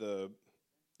the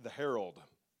herald.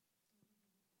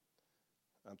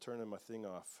 I'm turning my thing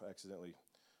off accidentally.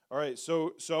 All right,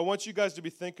 so I want you guys to be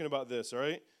thinking about this, all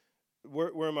right?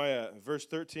 Where am I at? Verse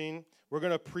 13. We're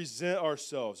going to present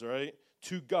ourselves, all right,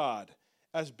 to God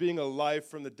as being alive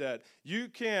from the dead. You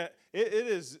can't, it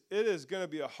is going to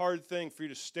be a hard thing for you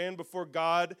to stand before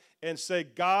God and say,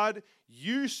 God,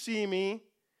 you see me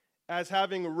as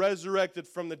having resurrected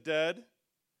from the dead.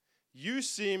 You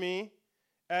see me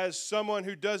as someone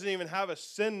who doesn't even have a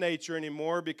sin nature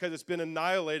anymore because it's been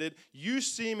annihilated. You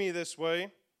see me this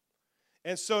way.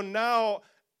 And so now,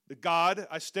 God,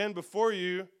 I stand before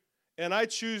you and I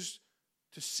choose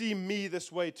to see me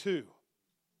this way too.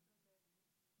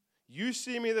 You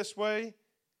see me this way,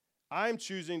 I'm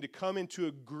choosing to come into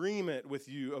agreement with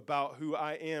you about who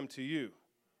I am to you.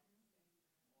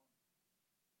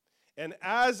 And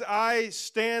as I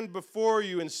stand before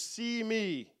you and see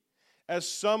me as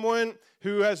someone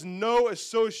who has no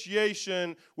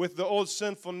association with the old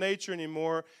sinful nature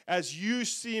anymore, as you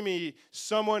see me,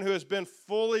 someone who has been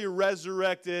fully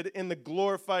resurrected in the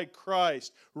glorified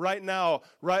Christ, right now,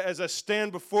 right as I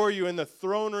stand before you in the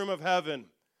throne room of heaven,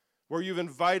 where you've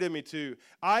invited me to,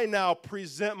 I now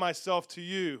present myself to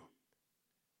you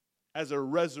as a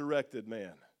resurrected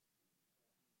man.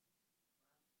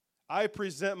 I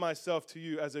present myself to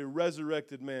you as a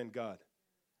resurrected man, God.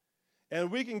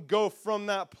 And we can go from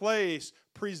that place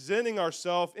presenting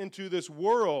ourselves into this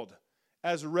world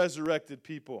as resurrected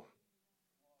people.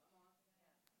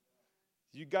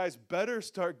 You guys better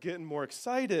start getting more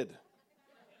excited.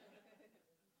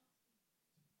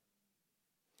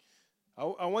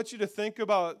 I want you to think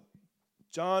about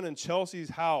John and Chelsea's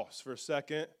house for a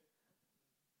second.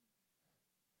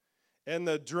 And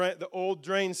the old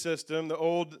drain system, the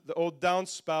old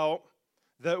downspout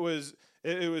that was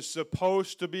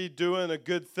supposed to be doing a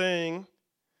good thing,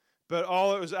 but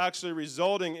all it was actually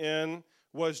resulting in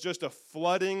was just a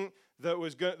flooding that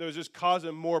was just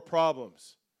causing more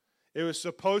problems. It was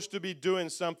supposed to be doing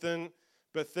something,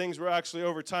 but things were actually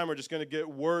over time are just going to get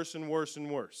worse and worse and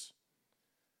worse.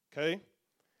 Okay?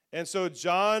 And so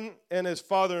John and his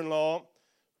father-in-law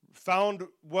found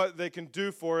what they can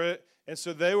do for it, and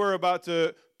so they were about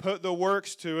to put the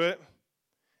works to it,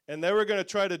 and they were going to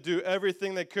try to do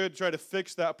everything they could to try to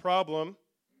fix that problem,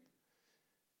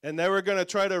 and they were going to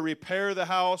try to repair the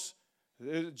house.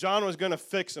 John was going to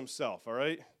fix himself, all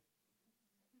right?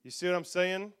 You see what I'm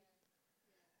saying?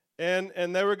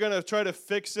 And they were going to try to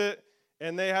fix it,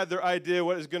 and they had their idea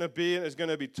what it's going to be, and it's going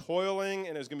to be toiling,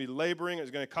 and it's going to be laboring, it's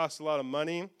going to cost a lot of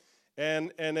money,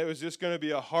 and it was just going to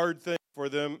be a hard thing for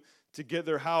them to get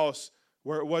their house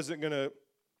where it wasn't going to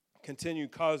continue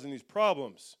causing these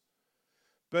problems.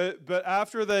 But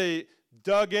after they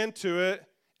dug into it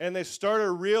and they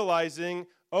started realizing,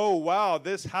 oh, wow,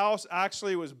 this house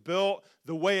actually was built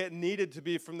the way it needed to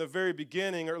be from the very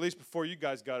beginning, or at least before you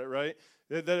guys got it, right?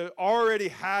 That it already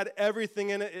had everything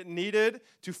in it needed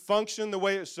to function the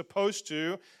way it's supposed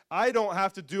to. I don't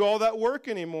have to do all that work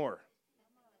anymore.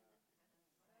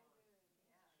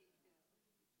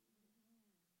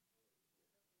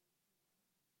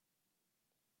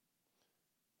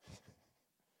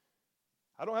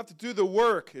 I don't have to do the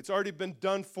work. It's already been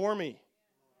done for me.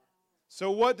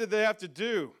 So what did they have to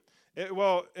do?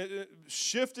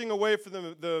 Shifting away from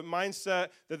the mindset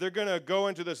that they're going to go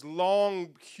into this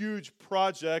long, huge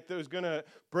project that was going to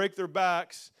break their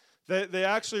backs, they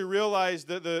actually realized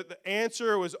that the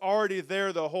answer was already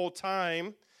there the whole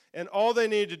time, and all they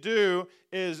need to do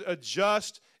is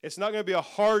adjust. It's not going to be a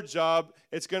hard job.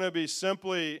 It's going to be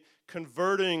simply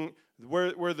converting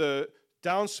where the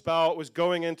downspout was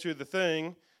going into the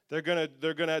thing. They're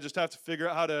gonna just have to figure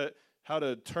out how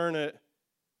to turn it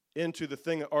into the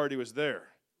thing that already was there.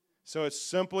 So it's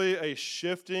simply a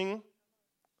shifting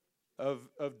of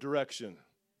direction.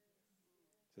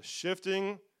 The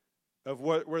shifting of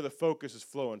where the focus is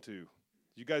flowing to.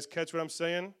 You guys catch what I'm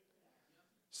saying?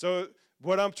 So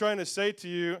what I'm trying to say to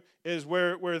you is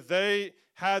where they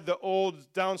had the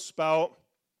old downspout,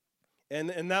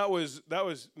 and that was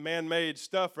man-made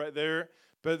stuff right there.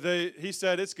 But he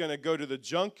said it's going to go to the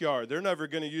junkyard. They're never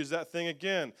going to use that thing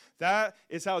again. That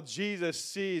is how Jesus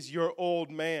sees your old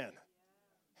man.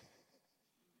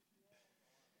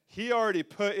 He already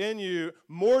put in you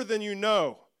more than you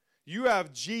know. You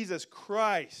have Jesus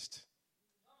Christ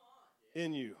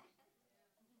in you.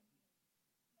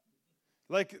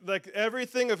 Like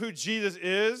everything of who Jesus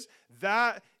is,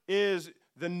 that is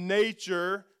the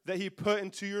nature that he put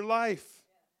into your life.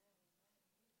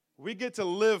 We get to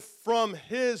live from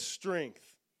his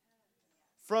strength,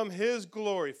 from his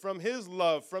glory, from his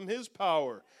love, from his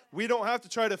power. We don't have to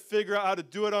try to figure out how to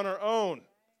do it on our own.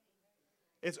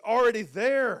 It's already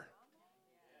there.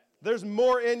 There's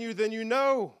more in you than you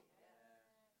know.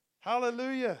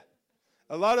 Hallelujah.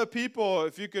 A lot of people,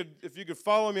 if you could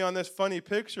follow me on this funny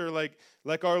picture,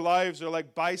 like our lives are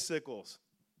like bicycles.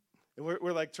 And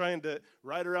we're like trying to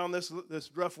ride around this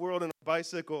rough world in a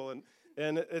bicycle,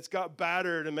 and it's got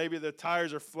battered, and maybe the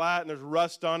tires are flat, and there's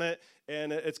rust on it,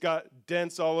 and it's got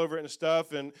dents all over it and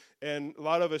stuff. And a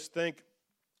lot of us think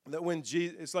that when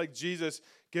it's like Jesus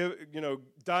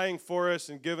dying for us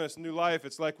and giving us new life.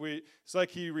 It's like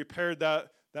he repaired that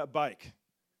bike.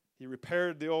 He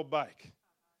repaired the old bike.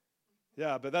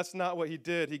 Yeah, but that's not what he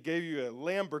did. He gave you a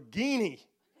Lamborghini.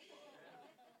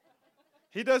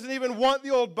 He doesn't even want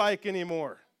the old bike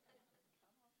anymore.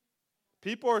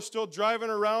 People are still driving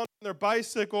around on their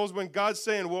bicycles when God's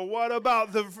saying, well, what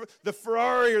about the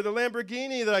Ferrari or the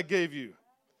Lamborghini that I gave you?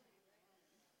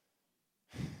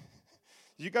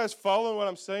 You guys following what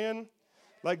I'm saying?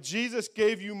 Like Jesus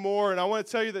gave you more, and I want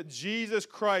to tell you that Jesus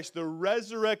Christ, the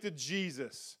resurrected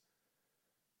Jesus,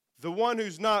 the one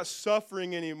who's not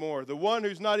suffering anymore, the one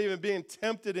who's not even being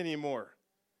tempted anymore,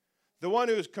 the one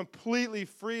who is completely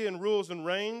free and rules and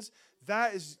reigns,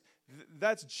 that's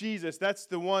Jesus. That's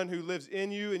the one who lives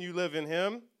in you and you live in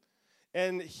him.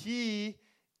 And he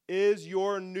is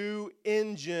your new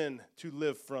engine to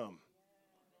live from.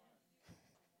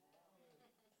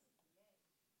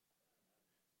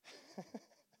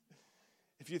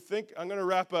 If you think, I'm going to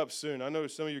wrap up soon. I know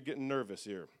some of you are getting nervous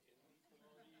here.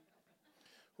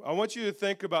 I want you to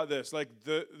think about this, like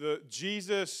the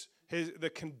Jesus, the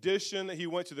condition that he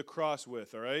went to the cross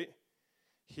with, all right?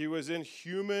 He was in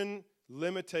human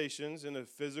limitations in a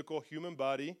physical human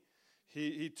body.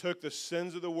 He took the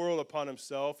sins of the world upon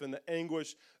himself and the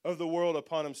anguish of the world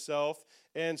upon himself.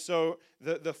 And so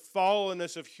the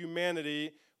fallenness of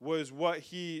humanity was what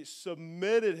he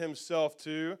submitted himself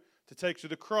to take to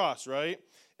the cross, right?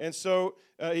 And so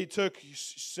he took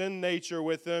sin nature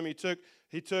with him.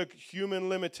 He took human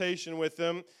limitation with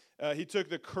him. He took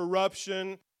the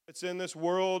corruption that's in this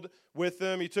world with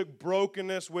him. He took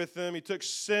brokenness with him. He took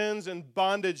sins and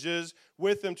bondages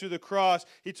with him to the cross.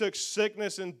 He took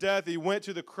sickness and death. He went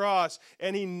to the cross,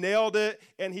 and he nailed it,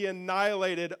 and he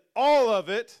annihilated all of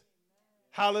it.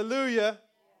 Hallelujah.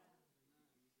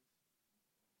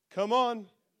 Come on.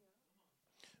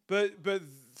 But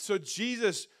so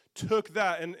Jesus took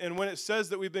that, and when it says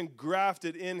that we've been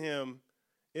grafted in him,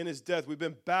 in his death, we've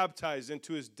been baptized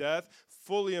into his death,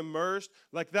 fully immersed,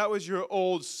 like that was your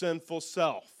old sinful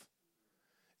self.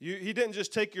 He didn't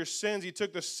just take your sins, he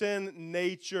took the sin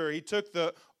nature. He took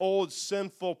the old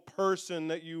sinful person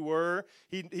that you were.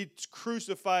 He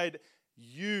crucified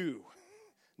you,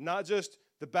 not just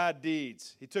the bad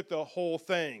deeds. He took the whole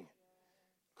thing,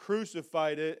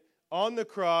 crucified it on the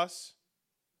cross.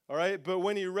 All right, but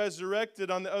when he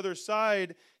resurrected on the other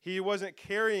side, he wasn't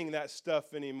carrying that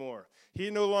stuff anymore. He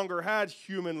no longer had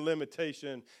human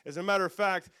limitation. As a matter of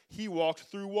fact, he walked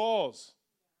through walls.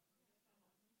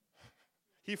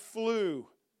 He flew.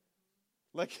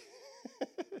 Like,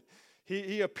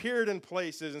 he appeared in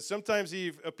places, and sometimes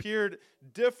he appeared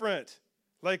different.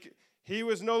 Like, he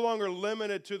was no longer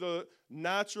limited to the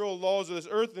natural laws of this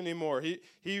earth anymore.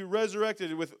 He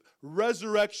resurrected with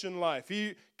resurrection life.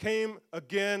 He came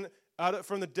again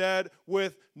from the dead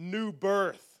with new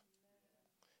birth.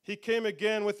 He came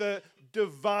again with a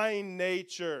divine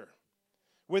nature,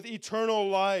 with eternal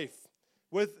life,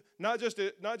 with not just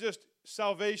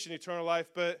salvation, eternal life,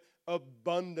 but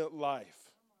abundant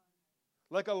life.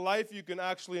 Like a life you can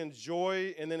actually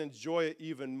enjoy and then enjoy it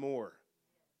even more.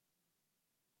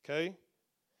 Okay?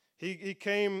 He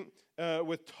came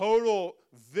with total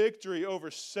victory over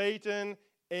Satan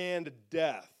and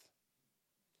death.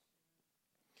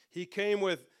 He came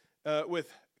with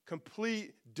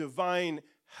complete divine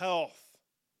health.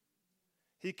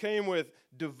 He came with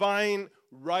divine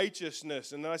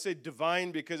righteousness. And then I say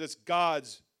divine because it's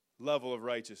God's level of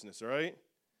righteousness, all right?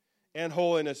 And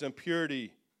holiness and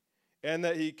purity. And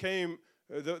that he came,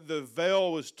 the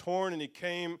veil was torn, and he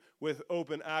came with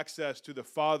open access to the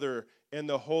Father in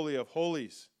the Holy of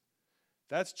Holies.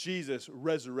 That's Jesus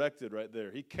resurrected right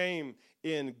there. He came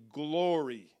in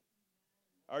glory.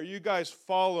 Are you guys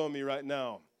following me right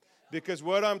now? Because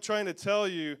what I'm trying to tell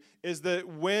you is that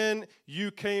when you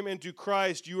came into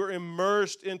Christ, you were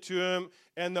immersed into him,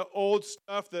 and the old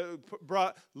stuff that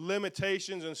brought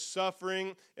limitations and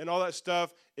suffering and all that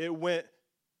stuff, it went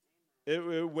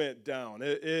down.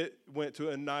 It went to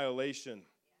annihilation.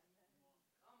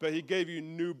 But he gave you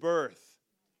new birth.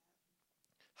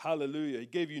 Hallelujah. He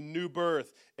gave you new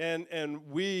birth. And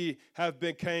we have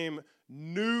become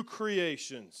new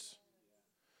creations.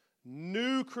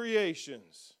 New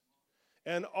creations.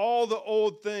 And all the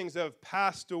old things have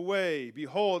passed away.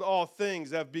 Behold, all things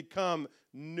have become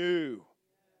new.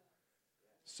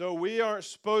 So we aren't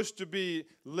supposed to be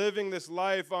living this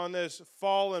life on this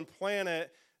fallen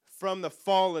planet from the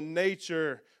fallen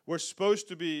nature. We're supposed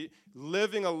to be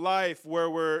living a life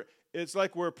where it's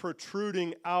like we're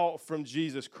protruding out from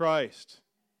Jesus Christ.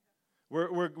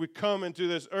 We come into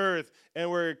this earth and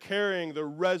we're carrying the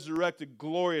resurrected,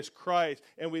 glorious Christ,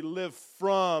 and we live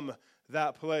from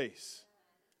that place.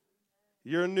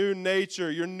 Your new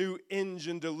nature, your new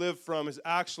engine to live from is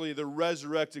actually the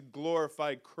resurrected,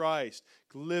 glorified Christ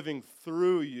living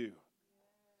through you.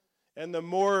 And the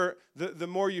more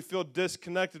you feel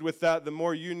disconnected with that, the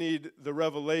more you need the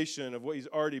revelation of what he's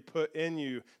already put in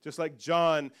you. Just like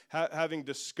John having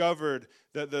discovered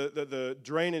that the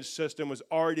drainage system was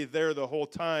already there the whole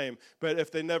time. But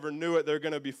if they never knew it, they're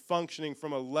going to be functioning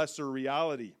from a lesser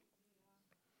reality.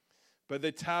 But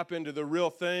they tap into the real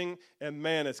thing, and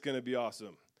man, it's going to be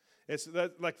awesome.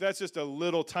 That's just a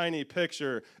little tiny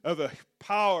picture of a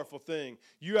powerful thing.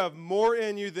 You have more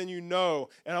in you than you know.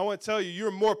 And I want to tell you,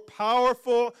 you're more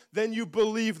powerful than you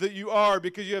believe that you are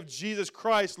because you have Jesus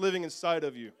Christ living inside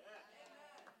of you.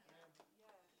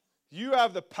 You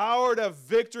have the power to have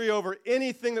victory over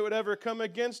anything that would ever come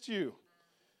against you.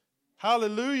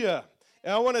 Hallelujah.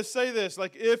 And I want to say this,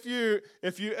 like if you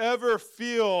ever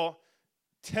feel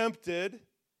tempted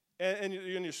and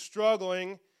you're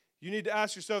struggling, you need to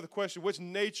ask yourself the question, which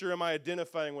nature am I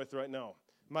identifying with right now?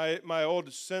 My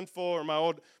old sinful or my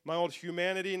old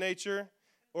humanity nature,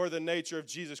 or the nature of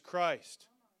Jesus Christ?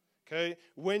 Okay?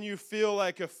 When you feel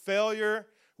like a failure,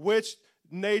 which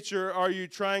nature are you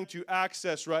trying to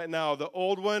access right now? The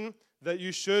old one that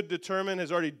you should determine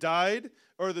has already died,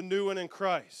 or the new one in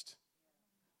Christ?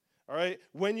 All right?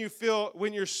 When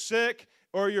you're sick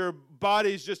or your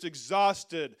body's just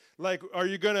exhausted, like are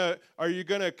you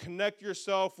gonna connect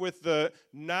yourself with the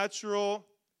natural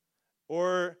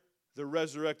or the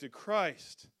resurrected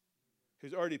Christ,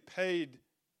 who's already paid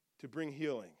to bring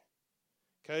healing?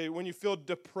 Okay, when you feel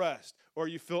depressed, or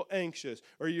you feel anxious,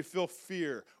 or you feel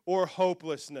fear, or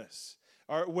hopelessness,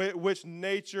 which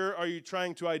nature are you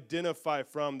trying to identify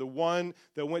from? The one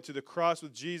that went to the cross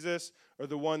with Jesus, or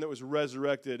the one that was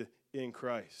resurrected in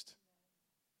Christ?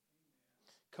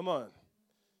 Come on.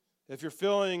 If you're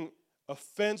feeling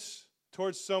offense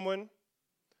towards someone,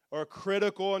 or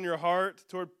critical in your heart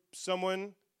toward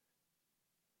someone,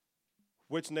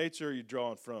 which nature are you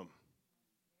drawing from?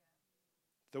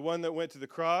 The one that went to the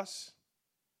cross,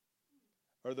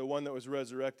 or the one that was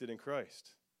resurrected in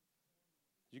Christ?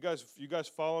 You guys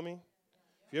follow me?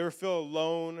 If you ever feel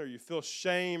alone, or you feel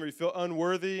shame, or you feel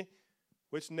unworthy,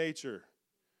 which nature?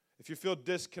 If you feel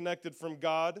disconnected from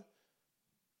God,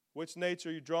 which nature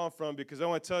are you drawing from? Because I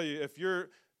want to tell you, if you're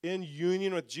in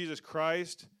union with Jesus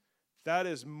Christ, that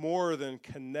is more than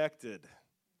connected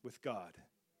with God.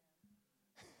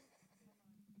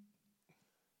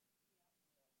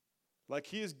 Like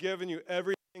He has given you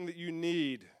everything that you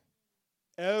need,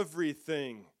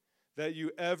 everything that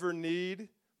you ever need,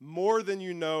 more than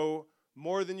you know,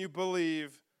 more than you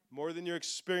believe, more than you're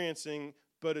experiencing,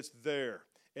 but it's there.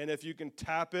 And if you can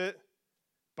tap it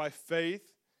by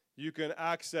faith, you can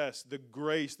access the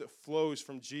grace that flows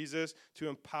from Jesus to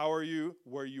empower you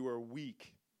where you are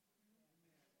weak.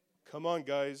 Come on,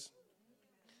 guys.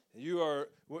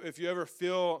 If you ever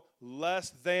feel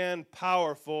less than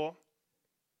powerful,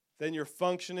 then you're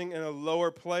functioning in a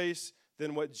lower place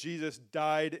than what Jesus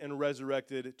died and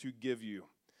resurrected to give you.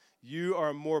 You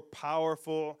are more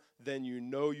powerful than you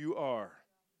know you are.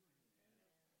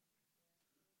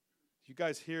 You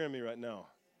guys hearing me right now?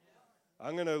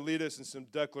 I'm going to lead us in some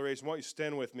declarations. I want you to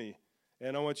stand with me,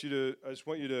 and I just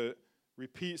want you to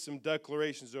repeat some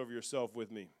declarations over yourself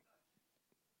with me.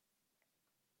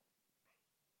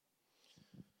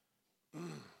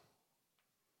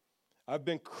 I've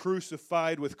been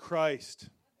crucified with Christ.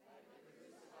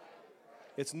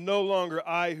 It's no longer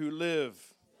I who live.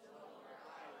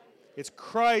 It's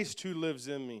Christ who lives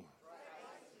in me.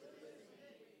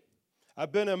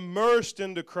 I've been immersed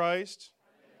into Christ.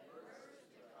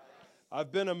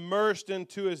 I've been immersed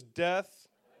into His death.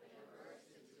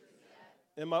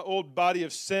 And my old body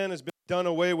of sin has been done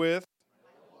away with.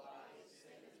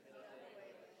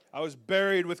 I was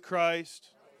buried with Christ.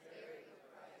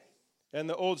 And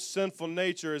the old sinful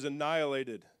nature is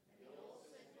annihilated.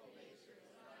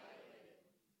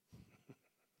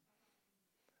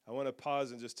 I want to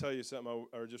pause and just tell you something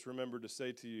I just remembered to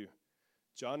say to you.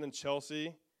 John and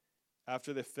Chelsea,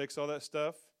 after they fix all that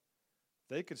stuff,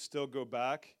 they could still go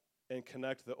back and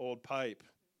connect the old pipe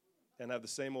and have the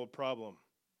same old problem.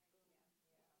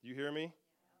 You hear me?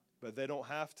 But they don't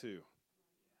have to.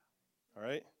 All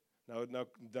right?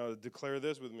 Now declare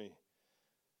this with me.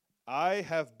 I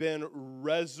have been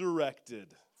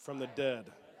resurrected from the dead.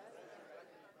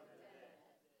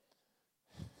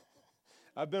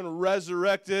 I've been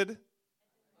resurrected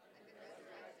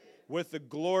with the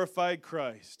glorified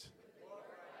Christ.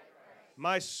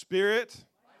 My spirit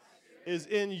is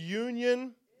in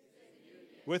union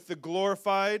with the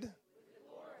glorified,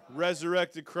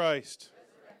 resurrected Christ.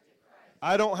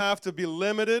 I don't have to be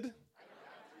limited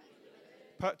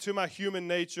to my human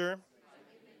nature.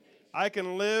 I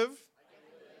can live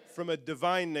from a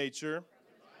divine nature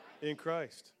in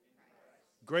Christ.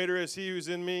 Greater is He who's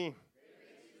in me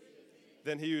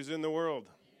than he who's in the world.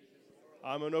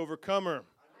 I'm an overcomer.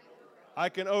 I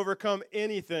can overcome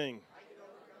anything.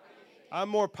 I'm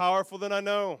more powerful than I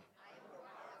know.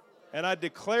 And I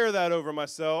declare that over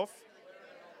myself.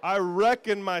 I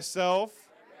reckon myself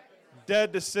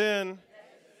dead to sin.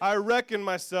 I reckon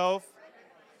myself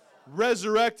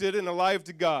resurrected and alive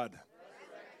to God.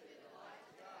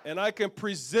 And I can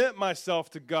present myself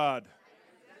to God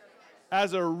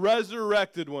as a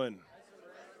resurrected one.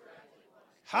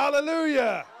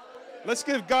 Hallelujah. Let's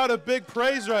give God a big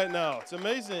praise right now. It's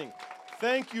amazing.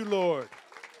 Thank you, Lord.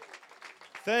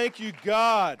 Thank you,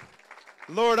 God.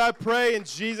 Lord, I pray in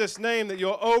Jesus' name that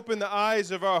you'll open the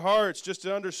eyes of our hearts just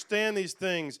to understand these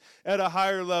things at a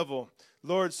higher level.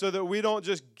 Lord, so that we don't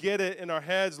just get it in our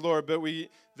heads, Lord, but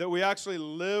that we actually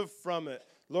live from it.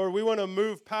 Lord, we want to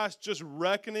move past just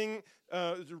reckoning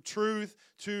truth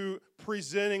to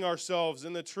presenting ourselves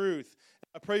in the truth.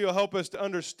 I pray you'll help us to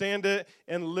understand it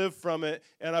and live from it.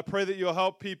 And I pray that you'll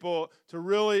help people to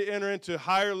really enter into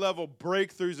higher level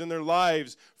breakthroughs in their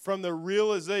lives from the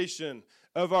realization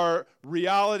of our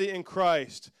reality in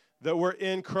Christ, that we're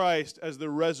in Christ as the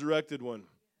resurrected one.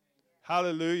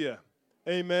 Hallelujah.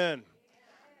 Amen.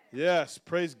 Yes,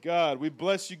 praise God. We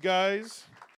bless you guys.